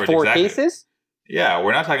 54 cases. Yeah,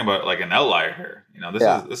 we're not talking about like an outlier here.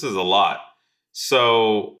 This is a lot.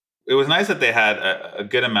 So it was nice that they had a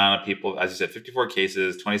good amount of people, as you said, 54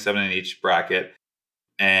 cases, 27 in each bracket.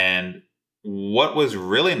 And what was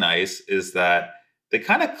really nice is that they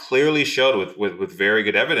kind of clearly showed with very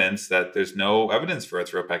good evidence that there's no evidence for a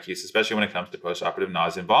throat pack use, especially when it comes to postoperative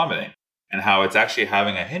nausea and vomiting, and how it's actually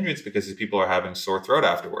having a hindrance because these people are having sore throat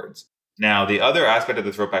afterwards. Now, the other aspect of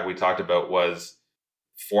the throat pack we talked about was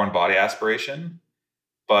foreign body aspiration.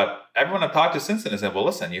 But everyone I've talked to since then has said, well,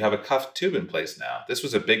 listen, you have a cuffed tube in place now. This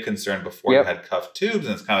was a big concern before you had cuffed tubes.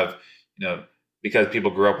 And it's kind of, because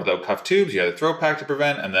people grew up without cuffed tubes, you had a throat pack to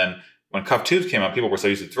prevent. And then when cuffed tubes came out, people were so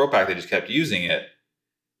used to the throat pack, they just kept using it.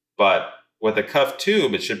 But with a cuffed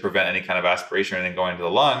tube, it should prevent any kind of aspiration or anything going into the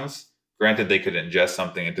lungs. Granted, they could ingest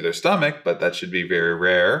something into their stomach, but that should be very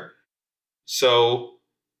rare. So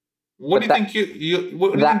what do you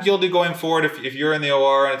think you'll do going forward if you're in the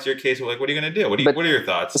OR and it's your case? Like, what are you going to do? What are your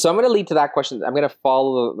thoughts? So I'm going to lead to that question. I'm going to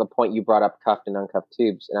follow the point you brought up, cuffed and uncuffed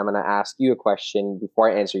tubes, and I'm going to ask you a question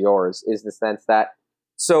before I answer yours. Is the sense that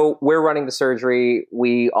so we're running the surgery,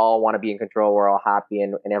 we all want to be in control, we're all happy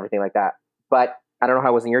and everything like that. But I don't know how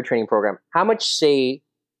it was in your training program. How much say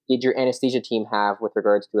did your anesthesia team have with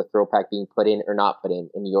regards to a throat pack being put in or not put in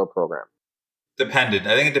your program? Depended.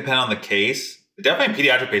 I think it depended on the case. Definitely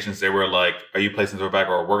pediatric patients, they were like, are you placing the throat pack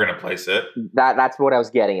or we're going to place it? That's what I was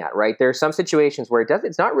getting at, right? There are some situations where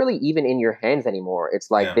it's not really even in your hands anymore. It's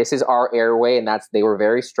like, this is our airway, and they were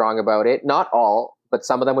very strong about it. Not all, but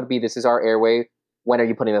some of them would be, this is our airway. When are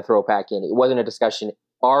you putting the throat pack in? It wasn't a discussion,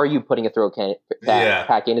 are you putting a throat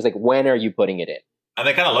pack in? It's like, when are you putting it in? And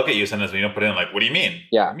they kind of look at you sometimes when you don't put it in, like, what do you mean?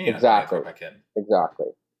 Yeah, what do you mean exactly. Throat pack in? Exactly.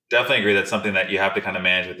 Definitely agree that's something that you have to kind of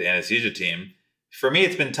manage with the anesthesia team. For me,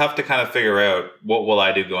 it's been tough to kind of figure out what will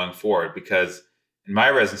I do going forward, because in my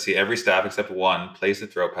residency, every staff except one placed a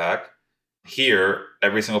throat pack. Here,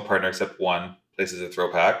 every single partner except one places a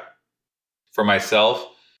throat pack. For myself,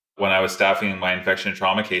 when I was staffing my infection and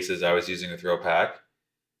trauma cases, I was using a throat pack.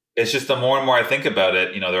 It's just the more and more I think about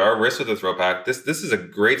it, there are risks with the throat pack. This is a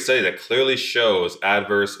great study that clearly shows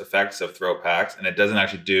adverse effects of throat packs, and it doesn't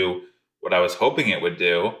actually do what I was hoping it would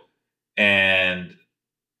do. And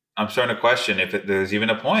I'm starting to question if there's even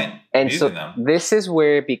a point and using so them. This is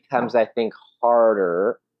where it becomes, I think,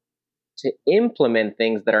 harder to implement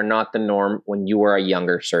things that are not the norm when you are a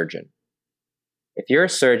younger surgeon. If you're a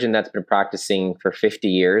surgeon that's been practicing for 50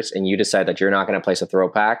 years and you decide that you're not going to place a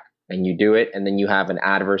throat pack and you do it and then you have an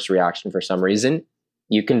adverse reaction for some reason,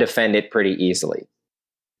 you can defend it pretty easily.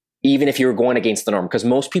 Even if you're going against the norm, because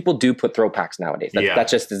most people do put throat packs nowadays. That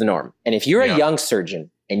just is the norm. And if you're a young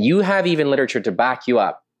surgeon and you have even literature to back you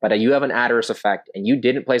up, but you have an adverse effect and you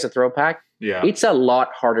didn't place a throat pack, it's a lot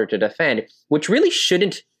harder to defend, which really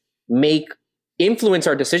shouldn't influence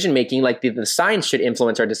our decision-making. Like the science should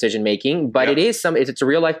influence our decision-making, but it's a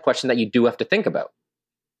real life question that you do have to think about.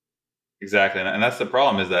 Exactly. And that's the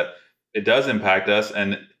problem, is that it does impact us.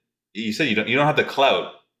 And you said you don't have the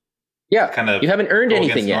clout. Yeah. Kind of you haven't earned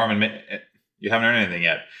anything yet. You haven't earned anything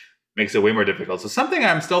yet. Makes it way more difficult. So something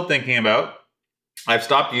I'm still thinking about, I've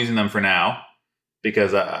stopped using them for now,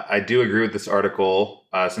 because I do agree with this article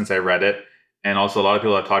since I read it. And also a lot of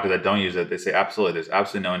people I've talked to that don't use it, they say, absolutely, there's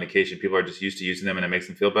absolutely no indication. People are just used to using them and it makes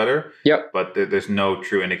them feel better. Yep. But there's no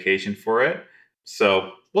true indication for it.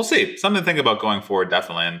 So we'll see. Something to think about going forward,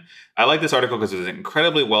 definitely. And I like this article because it's an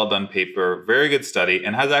incredibly well done paper, very good study,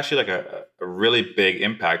 and has actually like a really big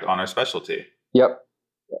impact on our specialty. Yep.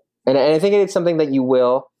 And I think it's something that you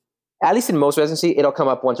will, at least in most residency, it'll come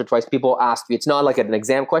up once or twice. People ask you. It's not like an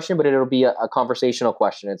exam question, but it'll be a conversational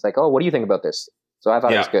question. It's like, oh, what do you think about this? So I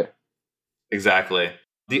thought it was good. Exactly.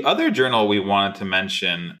 The other journal we wanted to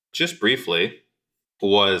mention just briefly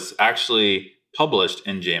was actually published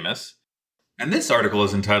in JAMUS. And this article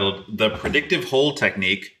is entitled The Predictive Hold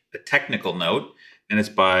Technique, a Technical Note, and it's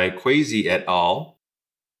by Kwesi et al.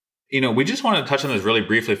 We just want to touch on this really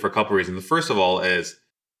briefly for a couple of reasons. The first of all is,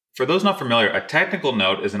 for those not familiar, a technical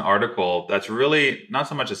note is an article that's really not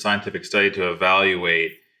so much a scientific study to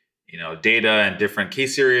evaluate, data and different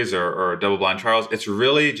case series or double-blind trials. It's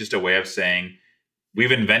really just a way of saying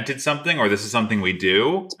we've invented something, or this is something we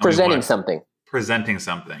do. It's presenting something. Presenting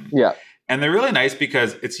something. Yeah. And they're really nice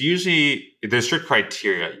because it's usually, there's strict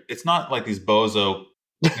criteria. It's not like these bozo,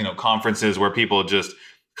 conferences where people just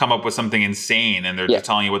come up with something insane and they're just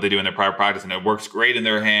telling you what they do in their private practice and it works great in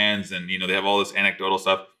their hands and, they have all this anecdotal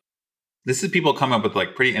stuff. This is people coming up with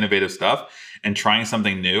like pretty innovative stuff and trying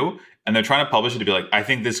something new. And they're trying to publish it to be like, I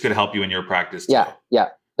think this could help you in your practice too. Yeah.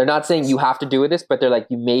 They're not saying you have to do this, but they're like,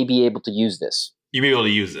 you may be able to use this. You may be able to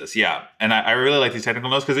use this, yeah. And I really like these technical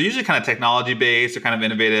notes because they're usually kind of technology-based or kind of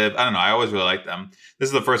innovative. I don't know. I always really like them. This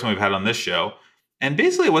is the first one we've had on this show. And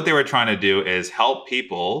basically what they were trying to do is help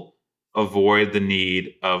people avoid the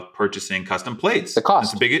need of purchasing custom plates. The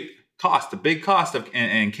cost. It's a big cost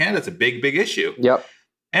in Canada. It's a big issue. Yep.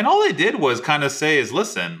 And all they did was kind of say is,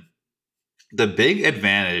 listen, the big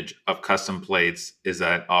advantage of custom plates is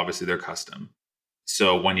that obviously they're custom.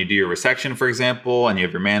 So when you do your resection, for example, and you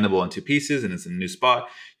have your mandible in two pieces and it's in a new spot,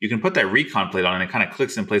 you can put that recon plate on and it kind of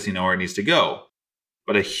clicks in place, where it needs to go.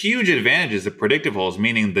 But a huge advantage is the predictive holes,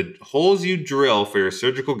 meaning the holes you drill for your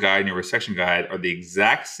surgical guide and your resection guide are the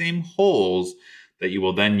exact same holes that you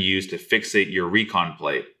will then use to fixate your recon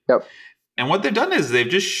plate. Yep. And what they've done is they've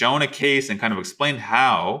just shown a case and kind of explained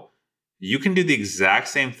how you can do the exact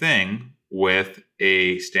same thing with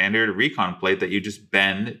a standard recon plate that you just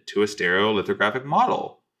bend to a stereolithographic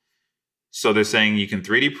model. So they're saying you can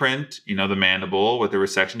 3D print, the mandible with the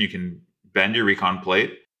resection, you can bend your recon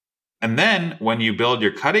plate. And then when you build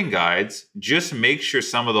your cutting guides, just make sure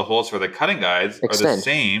some of the holes for the cutting guides are the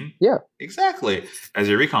same. Yeah. Exactly. As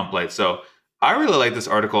your recon plate. So I really like this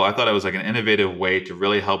article. I thought it was like an innovative way to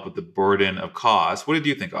really help with the burden of cost. What did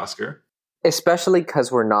you think, Oscar? Especially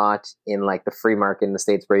because we're not in like the free market in the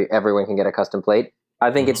States where everyone can get a custom plate.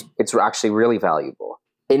 I think it's actually really valuable.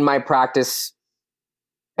 In my practice,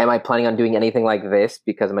 am I planning on doing anything like this?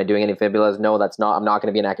 Because am I doing any fibulas? No, that's not. I'm not going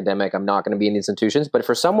to be an academic. I'm not going to be in these institutions. But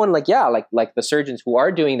for someone like the surgeons who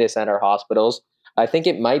are doing this at our hospitals, I think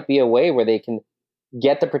it might be a way where they can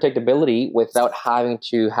get the predictability without having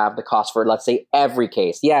to have the cost for, let's say, every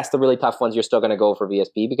case. Yes, the really tough ones, you're still going to go for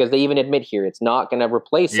VSP because they even admit here it's not going to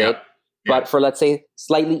replace it. But for, let's say,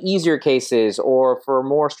 slightly easier cases or for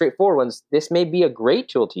more straightforward ones, this may be a great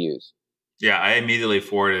tool to use. Yeah, I immediately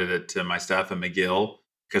forwarded it to my staff at McGill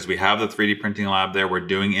because we have the 3D printing lab there. We're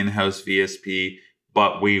doing in-house VSP,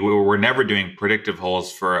 but we were never doing predictive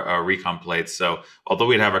holes for a recon plate. So although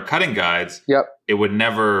we'd have our cutting guides, it would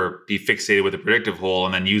never be fixated with a predictive hole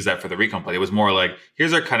and then use that for the recon plate. It was more like,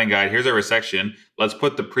 here's our cutting guide, here's our resection. Let's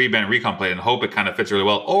put the pre-bent recon plate and hope it kind of fits really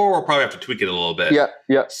well. Or we'll probably have to tweak it a little bit.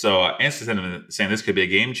 Yeah. So I instantly saying this could be a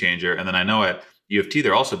game changer. And then I know at U of T,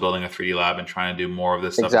 they're also building a 3D lab and trying to do more of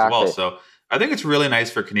this stuff as well. So I think it's really nice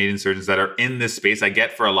for Canadian surgeons that are in this space. I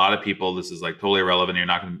get for a lot of people, this is like totally irrelevant. You're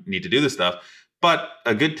not going to need to do this stuff. But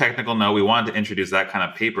a good technical note, we wanted to introduce that kind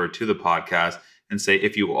of paper to the podcast and say,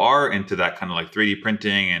 if you are into that kind of like 3D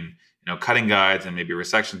printing and cutting guides and maybe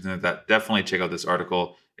resections and that, definitely check out this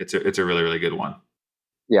article. It's a really, really good one.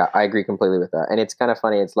 Yeah, I agree completely with that. And it's kind of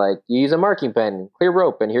funny. It's like you use a marking pen, clear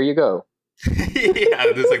rope, and here you go.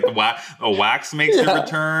 Yeah, this like the wax makes your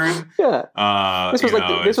return. Yeah, this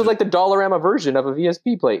was like the Dollarama version of a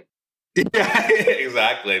VSP plate. Yeah,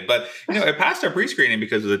 exactly. But it passed our pre-screening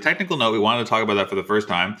because it was a technical note. We wanted to talk about that for the first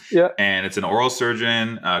time. Yeah, and it's an oral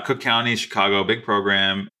surgeon, Cook County, Chicago, big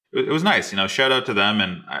program. It was nice. Shout out to them,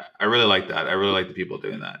 and I really like that. I really like the people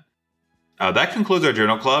doing that. That concludes our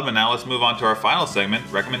journal club, and now let's move on to our final segment,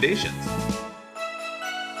 recommendations.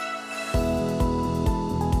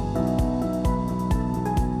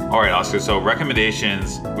 All right, Oscar. So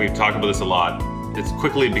recommendations. We've talked about this a lot. It's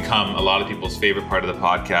quickly become a lot of people's favorite part of the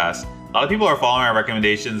podcast. A lot of people are following our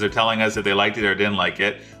recommendations. They're telling us if they liked it or didn't like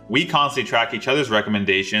it. We constantly track each other's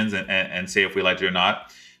recommendations and say if we liked it or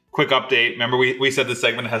not. quick update. Remember, we said this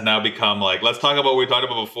segment has now become like, let's talk about what we talked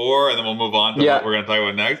about before, and then we'll move on to what we're going to talk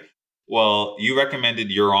about next. Well, you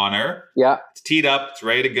recommended Your Honor. Yeah. It's teed up. It's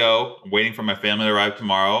ready to go. I'm waiting for my family to arrive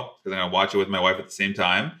tomorrow because I'm going to watch it with my wife at the same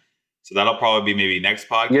time. So that'll probably be maybe next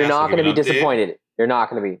podcast. You're not going to be disappointed. You're not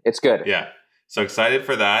going to be. It's good. Yeah. So excited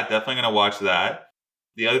for that. Definitely going to watch that.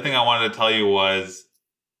 The other thing I wanted to tell you was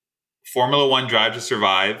Formula One Drive to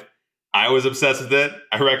Survive. I was obsessed with it.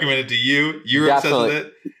 I recommended it to you. You were obsessed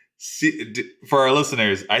with it. For our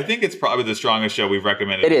listeners, I think it's probably the strongest show we've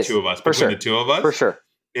recommended to the two of us. Between the two of us. For sure.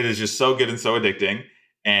 It is just so good and so addicting.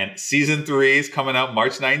 And season 3 is coming out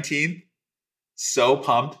March 19th. So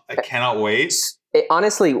pumped. I cannot wait.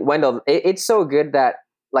 Honestly, Wendell, it's so good that,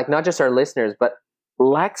 like, not just our listeners, but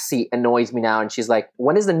Lexi annoys me now. And she's like,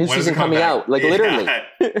 when is the new season coming out? Like, literally.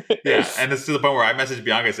 Yeah. And it's to the point where I messaged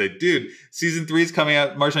Bianca and said, dude, season 3 is coming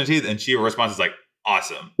out March 19th. And her response is like,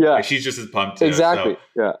 awesome. Yeah. Like, she's just as pumped too. Exactly.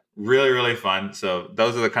 So, yeah. Really, really fun. So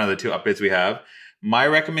those are the kind of the 2 updates we have. My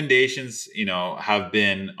recommendations, have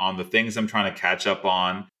been on the things I'm trying to catch up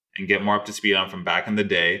on and get more up to speed on from back in the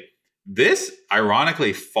day. This,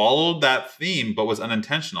 ironically, followed that theme, but was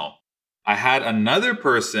unintentional. I had another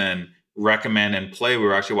person recommend and play, we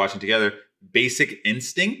were actually watching together, Basic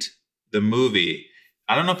Instinct, the movie.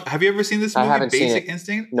 I don't know, have you ever seen this movie, I haven't Basic seen it.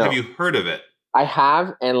 Instinct? No. Have you heard of it? I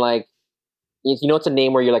have, and like, it's a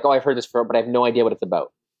name where you're like, oh, I've heard this before, but I have no idea what it's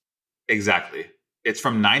about. Exactly. It's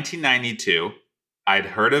from 1992. I'd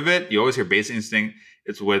heard of it. You always hear Basic Instinct.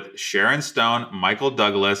 It's with Sharon Stone, Michael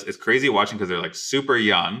Douglas. It's crazy watching because they're like super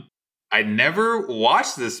young. I never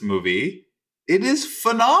watched this movie. It is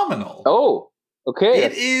phenomenal. Oh, okay.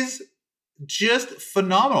 It is just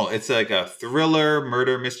phenomenal. It's like a thriller,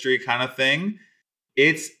 murder mystery kind of thing.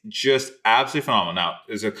 It's just absolutely phenomenal. Now,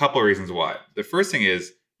 there's a couple of reasons why. The first thing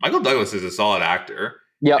is Michael Douglas is a solid actor.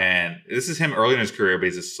 Yeah. And this is him early in his career, but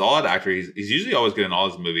he's a solid actor. He's usually always good in all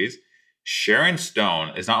his movies. Sharon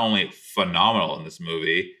Stone is not only phenomenal in this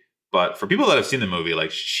movie, but for people that have seen the movie,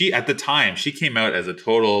 like she, at the time, she came out as a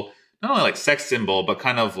total, not only like sex symbol, but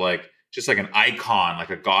kind of like, just like an icon,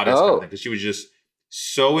 like a goddess kind of thing. Because she was just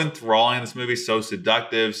so enthralling in this movie, so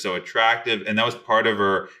seductive, so attractive. And that was part of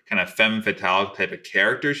her kind of femme fatale type of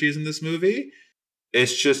character she's in this movie.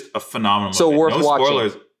 It's just a phenomenal movie. So worth no watching.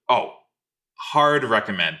 Spoilers. Oh, hard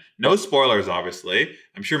recommend. No spoilers, obviously.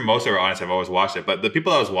 I'm sure most of our audience have always watched it, but the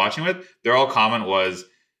people I was watching with, their all comment was,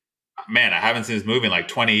 man, I haven't seen this movie in like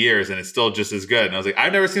 20 years and it's still just as good. And I was like,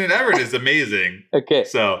 I've never seen it ever. And it's amazing. Okay.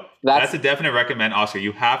 So that's a definite recommend. Oscar,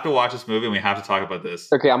 you have to watch this movie and we have to talk about this.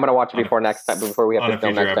 Okay, I'm going to watch it before we have to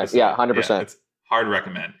film next time. Yeah, 100%. Yeah, it's hard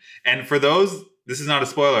recommend. And for those, this is not a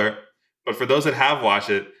spoiler, but for those that have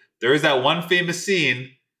watched it, there is that one famous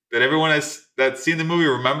scene that everyone that's seen the movie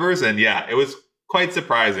remembers. And yeah, it was quite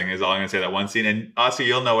surprising is all I'm going to say, that one scene. And Oscar,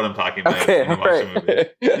 you'll know what I'm talking about when you watch the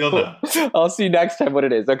movie. You'll know. I'll see you next time what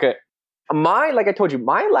it is. Okay. Like I told you,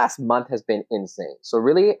 my last month has been insane. So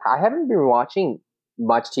really, I haven't been watching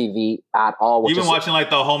much TV at all. You've been watching like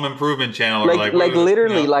the Home Improvement channel. Like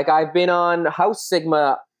literally, like I've been on House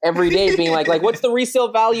Sigma every day being like what's the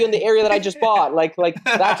resale value in the area that I just bought? Like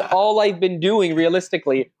that's all I've been doing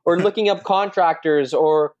realistically, or looking up contractors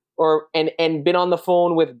and been on the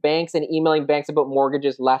phone with banks and emailing banks about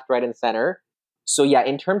mortgages left, right, and center. So yeah,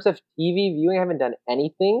 in terms of TV viewing, I haven't done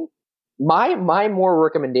anything. My more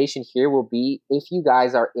recommendation here will be, if you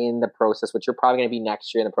guys are in the process, which you're probably going to be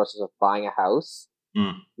next year, in the process of buying a house,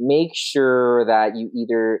 make sure that you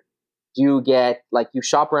either do get, like, you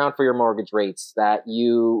shop around for your mortgage rates, that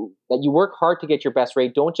you work hard to get your best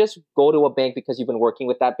rate. Don't just go to a bank because you've been working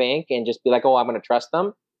with that bank and just be like, oh, I'm going to trust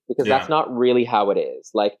them, because that's not really how it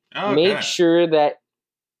is. Like, make sure that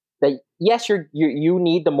yes, you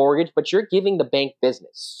need the mortgage, but you're giving the bank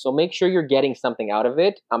business. So make sure you're getting something out of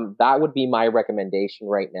it. That would be my recommendation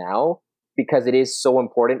right now, because it is so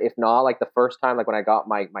important. If not, like the first time, like when I got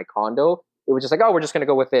my condo, it was just like, oh, we're just going to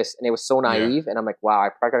go with this. And it was so naive. And I'm like, wow, I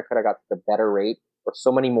probably could have got the better rate or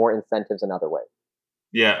so many more incentives another way.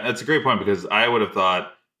 Yeah, that's a great point, because I would have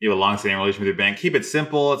thought you have a long-standing relation with your bank. Keep it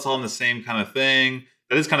simple. It's all in the same kind of thing.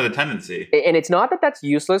 That is kind of the tendency. And it's not that that's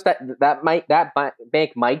useless. That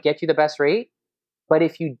bank might get you the best rate, but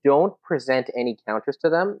if you don't present any counters to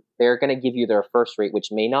them, they're going to give you their first rate, which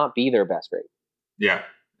may not be their best rate. Yeah,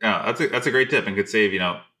 that's a great tip, and could save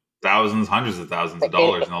thousands, hundreds of thousands of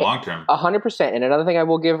dollars in the long term. 100%. And another thing I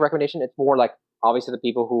will give recommendation, it's more like, obviously the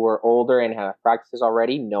people who are older and have practices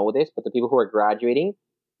already know this, but the people who are graduating,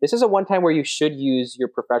 this is a one time where you should use your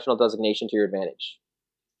professional designation to your advantage.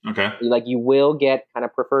 Okay. Like, you will get kind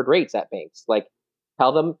of preferred rates at banks. Like,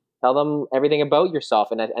 tell them everything about yourself,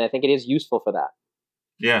 and I think it is useful for that.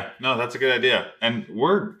 Yeah, no, that's a good idea. And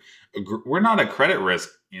we're not a credit risk,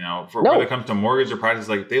 for No. when it comes to mortgage or practice.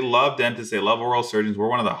 Like, they love dentists, they love oral surgeons. We're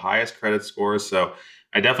one of the highest credit scores, so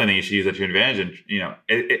I definitely think you should use that to your advantage. And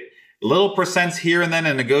little percents here and then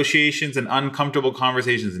in negotiations and uncomfortable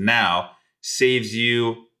conversations now saves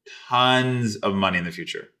you tons of money in the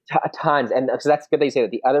future. Tons, and so that's good that you say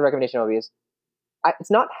that. The other recommendation will be is,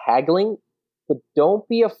 it's not haggling, but don't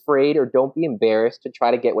be afraid or don't be embarrassed to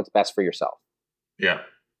try to get what's best for yourself. Yeah.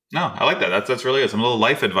 No, I like that. That's really good. Some little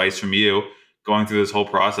life advice from you going through this whole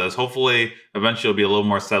process. Hopefully, eventually you'll be a little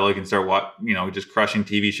more settled. You can start just crushing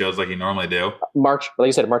TV shows like you normally do. Like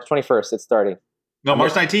you said, March 21st, it's starting. No,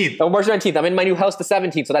 March 19th. Oh, March 19th. I'm in my new house the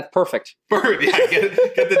 17th, so that's perfect. Perfect. Yeah,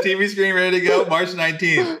 get the TV screen ready to go. March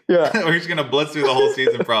 19th. Yeah. We're just going to blitz through the whole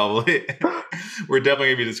season probably. We're definitely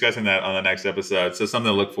going to be discussing that on the next episode. So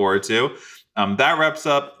something to look forward to. That wraps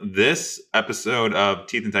up this episode of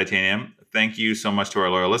Teeth and Titanium. Thank you so much to our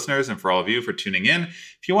loyal listeners and for all of you for tuning in.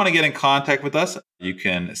 If you want to get in contact with us, you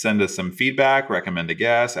can send us some feedback, recommend a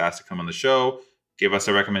guest, ask to come on the show, give us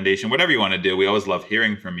a recommendation, whatever you want to do. We always love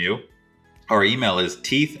hearing from you. Our email is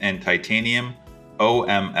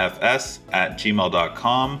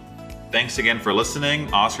teethandtitaniumomfs@gmail.com. Thanks again for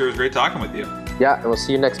listening. Oscar, it was great talking with you. Yeah, and we'll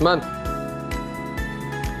see you next month.